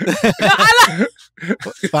folks. No,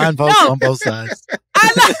 Fine folks on both sides.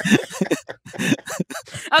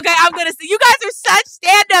 Okay, I'm gonna say you guys are such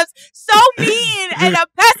stand-ups, so mean and a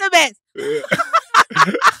pessimist.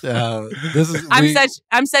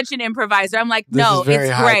 I'm such an improviser. I'm like, no,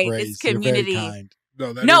 it's great. It's community.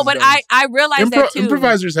 But I realized that too.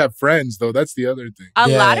 Improvisers have friends, though. That's the other thing. A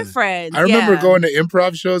lot of friends. I remember going to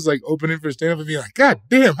improv shows, like opening for stand-up, and being like, God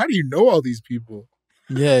damn, how do you know all these people?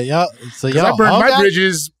 Yeah, y'all. So y'all I burned my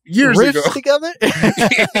bridges years ago. Together?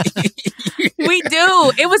 We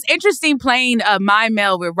do. It was interesting playing My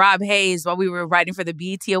Mail with Rob Hayes while we were writing for the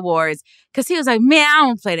BET Awards, because he was like, man, I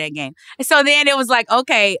don't play that game. And so then it was like,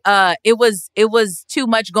 okay, it was too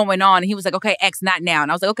much going on. And he was like, okay, X, not now.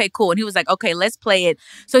 And I was like, okay, cool. And he was like, okay, let's play it.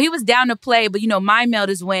 So he was down to play. But, you know, My Mail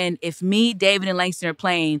is when if me, David, and Langston are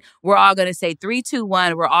playing, we're all going to say 3, 2,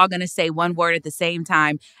 1. We're all going to say one word at the same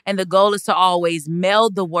time. And the goal is to always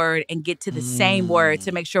meld the word and get to the same word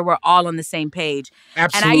to make sure we're all on the same page.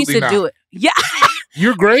 Absolutely. And I used to do it. Yeah.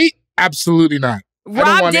 You're great. Absolutely not. I don't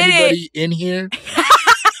Rob want did anybody in here.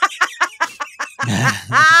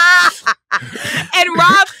 And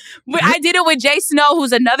Rob, I did it with Jay Snow,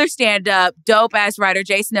 who's another stand-up, dope-ass writer,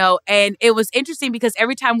 Jay Snow. And it was interesting because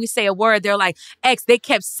every time we say a word, they're like, X, they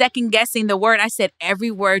kept second-guessing the word. I said,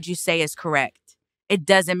 every word you say is correct. It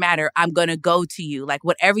doesn't matter. I'm going to go to you. Like,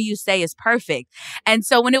 whatever you say is perfect. And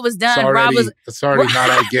so when it was done, Rob was... It's already not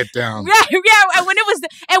our get down. Yeah. And when it was...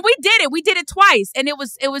 And we did it. We did it twice. And it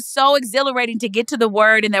was so exhilarating to get to the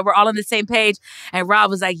word and that we're all on the same page. And Rob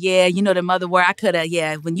was like, yeah, you know, the mother word, I could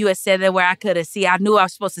have, when you had said that word, I could have, I knew I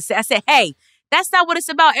was supposed to say. I said, hey, that's not what it's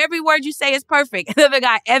about. Every word you say is perfect. And the other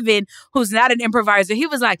guy, Evan, who's not an improviser, he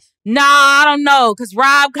was like, nah, I don't know. Because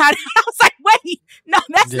Rob kind of, I was like, wait, no,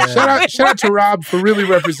 that's not Shout out to Rob for really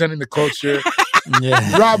representing the culture.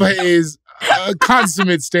 Yeah. Rob is a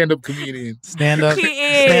consummate stand-up comedian. Stand-up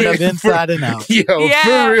inside and out. Yo,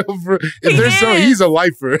 for real. He's a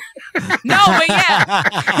lifer. No, but yeah.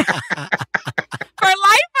 For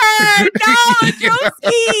lifer. No,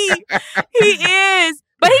 Juicy. He is.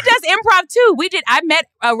 But he does improv too. I met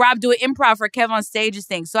Rob doing improv for Kev on Stage's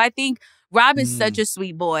thing. So I think Rob is such a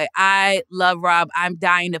sweet boy. I love Rob. I'm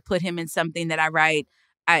dying to put him in something that I write.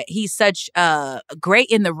 He's such great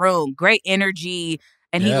in the room, great energy.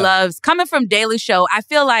 And he loves coming from Daily Show. I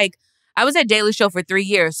feel like I was at Daily Show for 3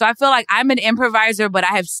 years. So I feel like I'm an improviser, but I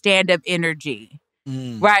have stand-up energy.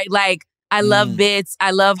 Right? Like, I love bits.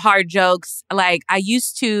 I love hard jokes. Like, I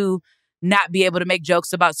used to not be able to make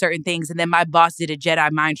jokes about certain things. And then my boss did a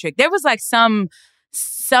Jedi mind trick. There was like some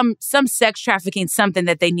sex trafficking, something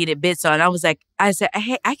that they needed bits on. I said,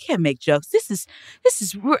 hey, I can't make jokes. This is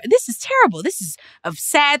terrible. This is a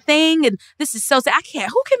sad thing. And this is so sad.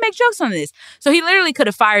 Who can make jokes on this? So he literally could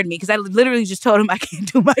have fired me because I literally just told him I can't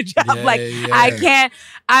do my job. I can't,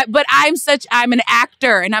 but I'm an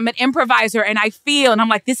actor and I'm an improviser and I feel, and I'm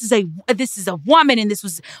like, this is a woman and this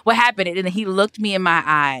was what happened. And then he looked me in my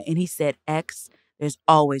eye and he said, X, there's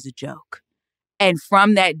always a joke. And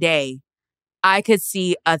from that day, I could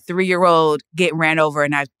see a 3-year-old get ran over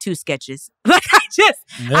and I have 2 sketches. Like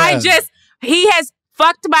he has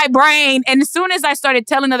fucked my brain. And as soon as I started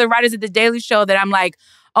telling other writers at the Daily Show that I'm like,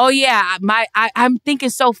 oh yeah, I'm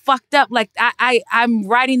thinking so fucked up. Like I'm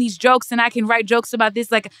writing these jokes and I can write jokes about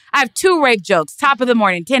this. Like I have 2 rape jokes, top of the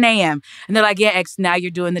morning, 10 a.m. And they're like, yeah, X, now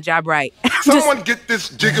you're doing the job right. Someone get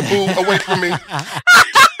this jigaboo away from me.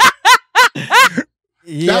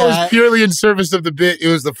 Yeah, that was purely in service of the bit. It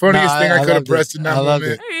was the funniest thing I could have pressed in that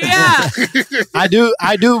moment. Yeah. I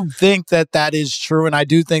do think that is true. And I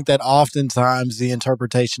do think that oftentimes the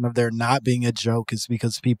interpretation of there not being a joke is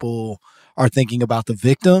because people are thinking about the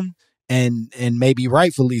victim. And maybe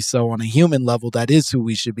rightfully so on a human level, that is who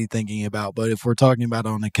we should be thinking about. But if we're talking about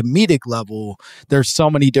on a comedic level, there's so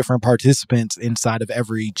many different participants inside of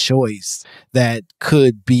every choice that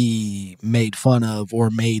could be made fun of or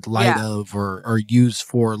made light of or used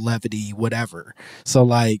for levity, whatever. So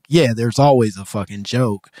like, yeah, there's always a fucking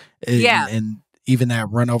joke. And even that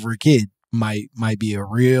run over a kid might be a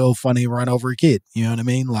real funny run over a kid. You know what I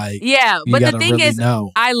mean? Like, yeah, but the thing is,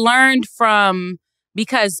 I learned from...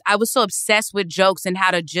 Because I was so obsessed with jokes and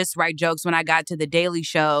how to just write jokes when I got to The Daily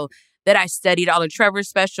Show that I studied all of Trevor's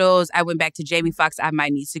specials. I went back to Jamie Foxx, I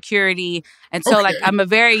Might Need Security. And so like I'm a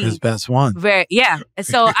his best one. And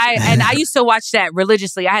so I used to watch that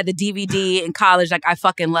religiously. I had the DVD in college. Like I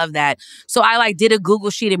fucking love that. So I like did a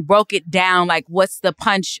Google sheet and broke it down. Like what's the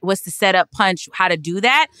punch, what's the setup punch, how to do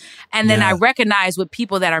that. And then I recognize with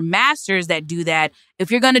people that are masters that do that, if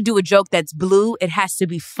you're going to do a joke that's blue, it has to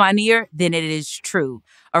be funnier than it is true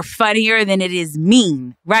or funnier than it is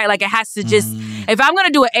mean, right? Like it has to just, if I'm going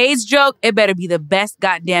to do an AIDS joke, it better be the best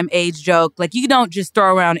goddamn AIDS joke. Like you don't just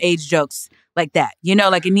throw around AIDS jokes like that, you know,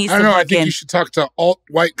 like it needs to I think you should talk to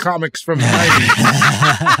alt-white comics from the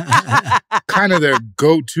 90s. Kind of their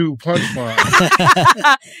go-to punchline.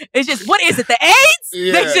 It's just, what is it, the AIDS?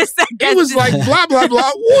 Yeah. It was like, blah, blah,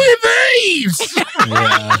 blah, with AIDS!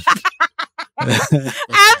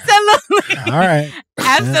 Absolutely. All right.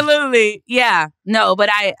 Absolutely. Yeah. No, but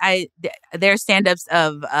there are stand-ups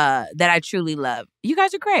of that I truly love. You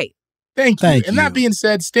guys are great. Thank you. And that being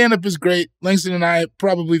said, stand-up is great. Langston and I,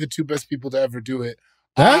 probably the 2 best people to ever do it.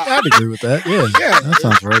 I'd agree with that. Yeah. That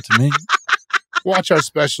sounds right to me. Watch our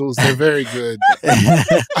specials. They're very good.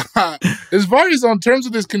 As far as on terms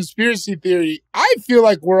of this conspiracy theory, I feel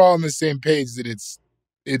like we're all on the same page that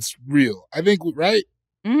it's real. I think, right?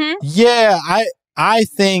 Mm-hmm. Yeah, I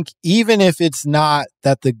think even if it's not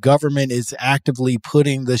that the government is actively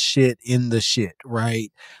putting the shit in the shit,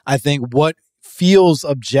 right? I think what feels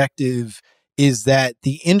objective is that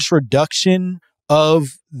the introduction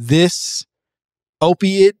of this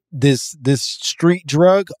opiate this street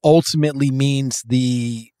drug ultimately means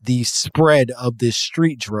the spread of this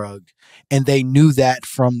street drug, and they knew that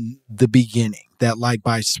from the beginning, that like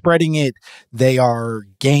by spreading it they are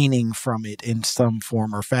gaining from it in some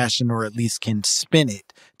form or fashion, or at least can spin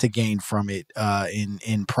it to gain from it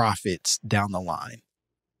in profits down the line.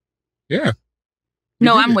 Yeah.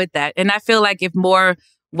 No, I'm with that. And I feel like if more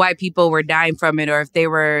white people were dying from it, or if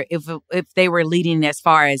they were leading as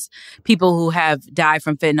far as people who have died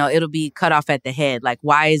from fentanyl, it'll be cut off at the head. Like,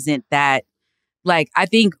 why isn't that? Like, I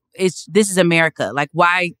think this is America. Like,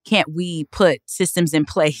 why can't we put systems in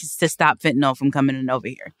place to stop fentanyl from coming in over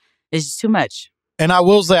here? It's just too much. And I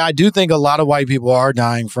will say, I do think a lot of white people are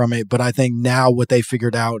dying from it, but I think now what they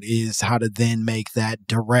figured out is how to then make that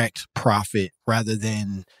direct profit rather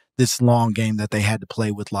than this long game that they had to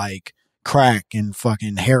play with, like crack and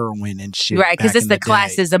fucking heroin and shit. Right, because it's the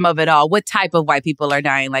classism of it all. What type of white people are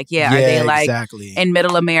dying? Like, are they like exactly in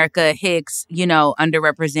middle America, Hicks,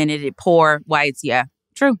 underrepresented, poor whites? Yeah,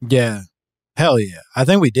 true. Yeah. Hell yeah. I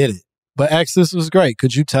think we did it. But X, this was great.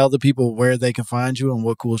 Could you tell the people where they can find you and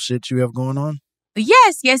what cool shit you have going on?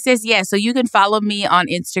 Yes. So you can follow me on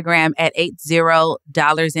Instagram at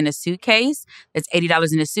 $80 in a suitcase. That's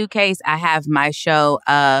 $80 in a suitcase. I have my show,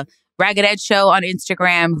 Ragged Edge Show on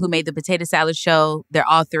Instagram, Who Made the Potato Salad Show. They're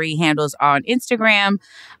all three handles on Instagram.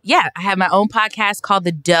 Yeah, I have my own podcast called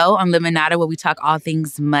The Dough on Limonada, where we talk all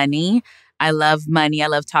things money. I love money. I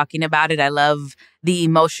love talking about it. I love the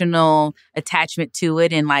emotional attachment to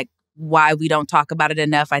it and like why we don't talk about it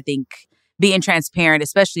enough. I think being transparent,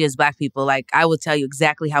 especially as Black people, like I will tell you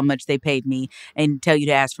exactly how much they paid me and tell you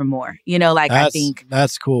to ask for more. I think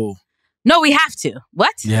that's cool. No, we have to.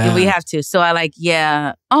 What? Yeah. We have to. So I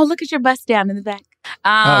oh, look at your bust down in the back.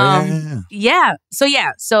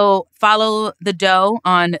 So follow The Dough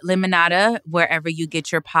on Limonada, wherever you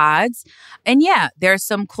get your pods. And there's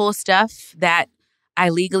some cool stuff that I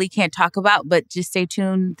legally can't talk about, but just stay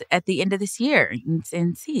tuned at the end of this year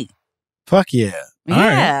and see. Fuck yeah. All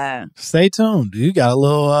right. Stay tuned. You got a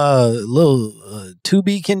little to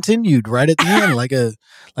be continued right at the end, like a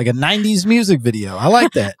 90s music video. I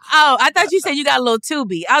like that. Oh, I thought you said you got a little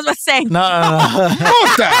tubi. I was about to say. No.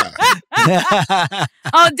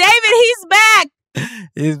 Oh, David, he's back.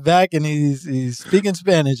 He's back and he's speaking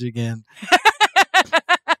Spanish again.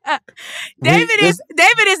 David is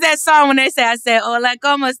that song when they say, I said, hola,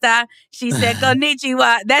 ¿cómo está? She said,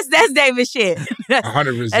 konnichiwa. That's David shit.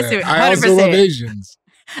 100%. I also love Asians.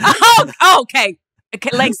 Oh, okay.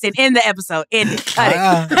 Langston, end the episode. End it. Cut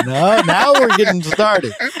it. No, now we're getting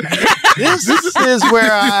started. This is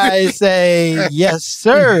where I say, yes,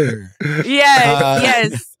 sir.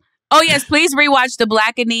 Yes. Oh, yes. Please rewatch The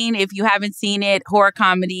Blackening if you haven't seen it. Horror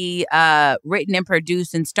comedy written and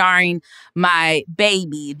produced and starring my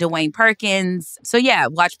baby, Dwayne Perkins. So,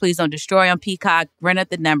 watch Please Don't Destroy on Peacock. Run up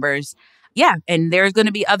the numbers. Yeah. And there's going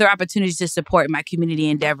to be other opportunities to support my community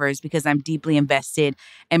endeavors because I'm deeply invested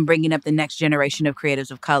in bringing up the next generation of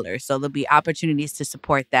creatives of color. So there'll be opportunities to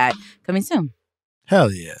support that coming soon.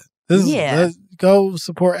 Hell yeah. Let's go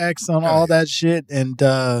support X on all that shit. And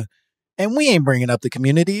we ain't bringing up the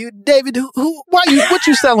community. David, what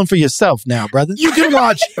you selling for yourself now, brother? You can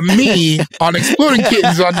watch me on Exploding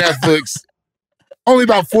Kittens on Netflix. Only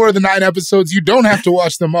about 4 of the 9 episodes. You don't have to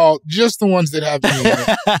watch them all, just the ones that have me in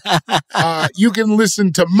it. You can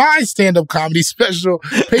listen to my stand-up comedy special,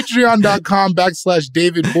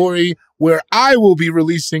 patreon.com/David Borey, where I will be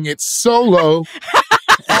releasing it solo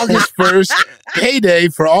August 1st, payday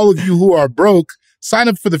for all of you who are broke. Sign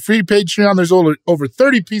up for the free Patreon. There's over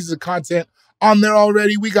 30 pieces of content on there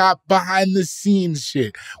already. We got behind the scenes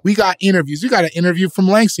shit. We got interviews. We got an interview from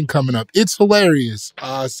Langston coming up. It's hilarious.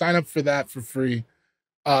 Sign up for that for free.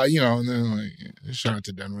 And then shout out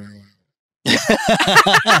to Denver.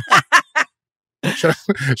 shout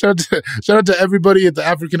out to everybody at the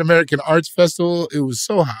African American Arts Festival. It was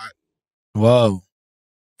so hot. Whoa.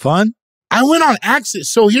 Fun? I went on accident.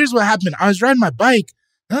 So here's what happened. I was riding my bike.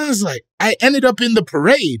 And I was like, I ended up in the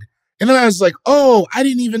parade. And then I was like, oh, I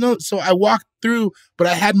didn't even know. So I walked through, but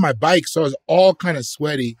I had my bike. So I was all kind of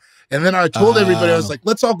sweaty. And then I told everybody, I was like,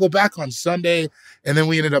 let's all go back on Sunday. And then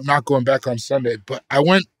we ended up not going back on Sunday. But I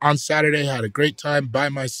went on Saturday, had a great time by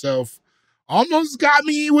myself. Almost got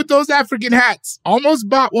me with those African hats. Almost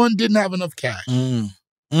bought one, didn't have enough cash.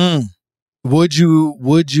 Would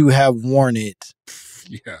you have worn it?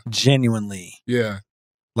 Yeah. Genuinely? Yeah.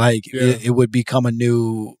 It would become a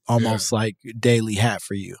new, almost like daily hat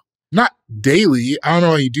for you. Not daily. I don't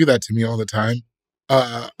know why you do that to me all the time.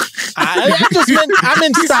 I just meant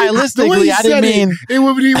stylistically. I didn't mean it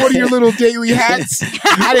would be one of your little daily hats.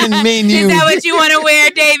 I didn't mean you. Is that what you want to wear,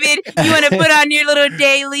 David? You want to put on your little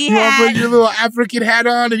daily hat? You want to put your little African hat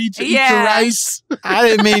on and eat your rice? I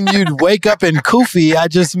didn't mean you'd wake up in kufi. I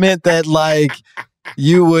just meant that, like,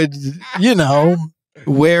 you would,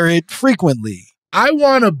 wear it frequently. I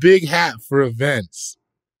want a big hat for events.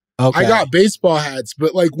 Okay. I got baseball hats,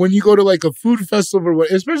 but like when you go to like a food festival or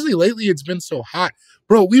what, especially lately, it's been so hot.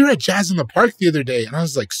 Bro, we were at Jazz in the Park the other day and I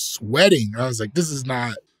was like sweating. I was like, this is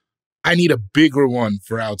not, I need a bigger one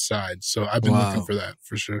for outside. So I've been looking for that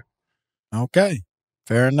for sure. Okay.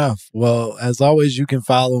 Fair enough. Well, as always, you can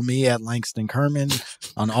follow me at Langston Kerman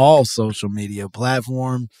on all social media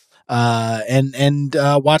platforms. And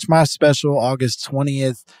watch my special August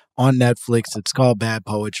 20th on Netflix. It's called Bad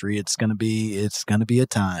Poetry. It's gonna be a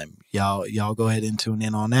time. Y'all go ahead and tune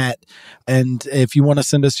in on that. And if you want to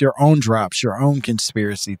send us your own drops, your own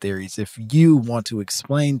conspiracy theories, if you want to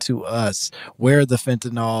explain to us where the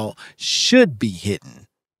fentanyl should be hidden,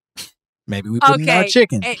 maybe we put it in our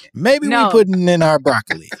chicken. Maybe we put it in our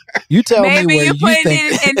broccoli. You tell me where you put think. Maybe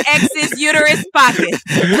you put it in X's uterus pocket.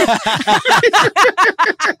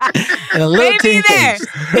 And a little maybe there.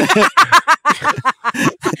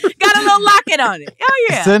 Got a little locket on it. Oh,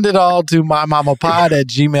 yeah. Send it all to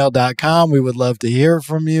mymommapod@gmail.com. We would love to hear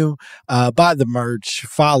from you. Buy the merch.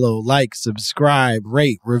 Follow, like, subscribe,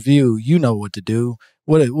 rate, review. You know what to do.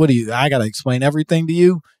 What do you? I got to explain everything to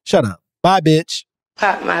you? Shut up. Bye, bitch.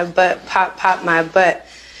 Pop my butt, pop my butt.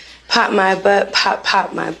 Pop my butt,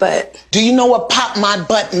 pop my butt. Do you know what pop my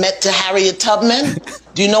butt meant to Harriet Tubman?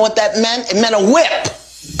 Do you know what that meant? It meant a whip.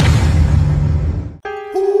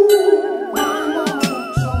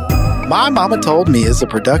 My Momma Told Me is a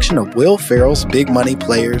production of Will Ferrell's Big Money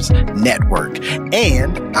Players Network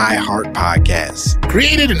and iHeart Podcasts.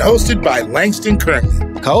 Created and hosted by Langston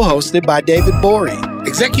Kerman. Co-hosted by David Borey.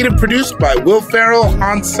 Executive produced by Will Ferrell,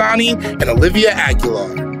 Hansani, and Olivia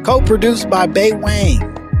Aguilar. Co-produced by Bay Wang.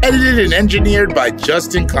 Edited and engineered by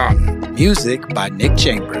Justin Conner. Music by Nick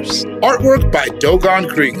Chambers. Artwork by Dogon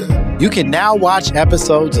Krieger. You can now watch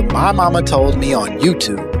episodes of My Momma Told Me on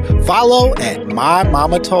YouTube. Follow at My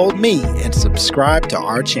Momma Told Me and subscribe to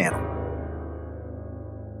our channel.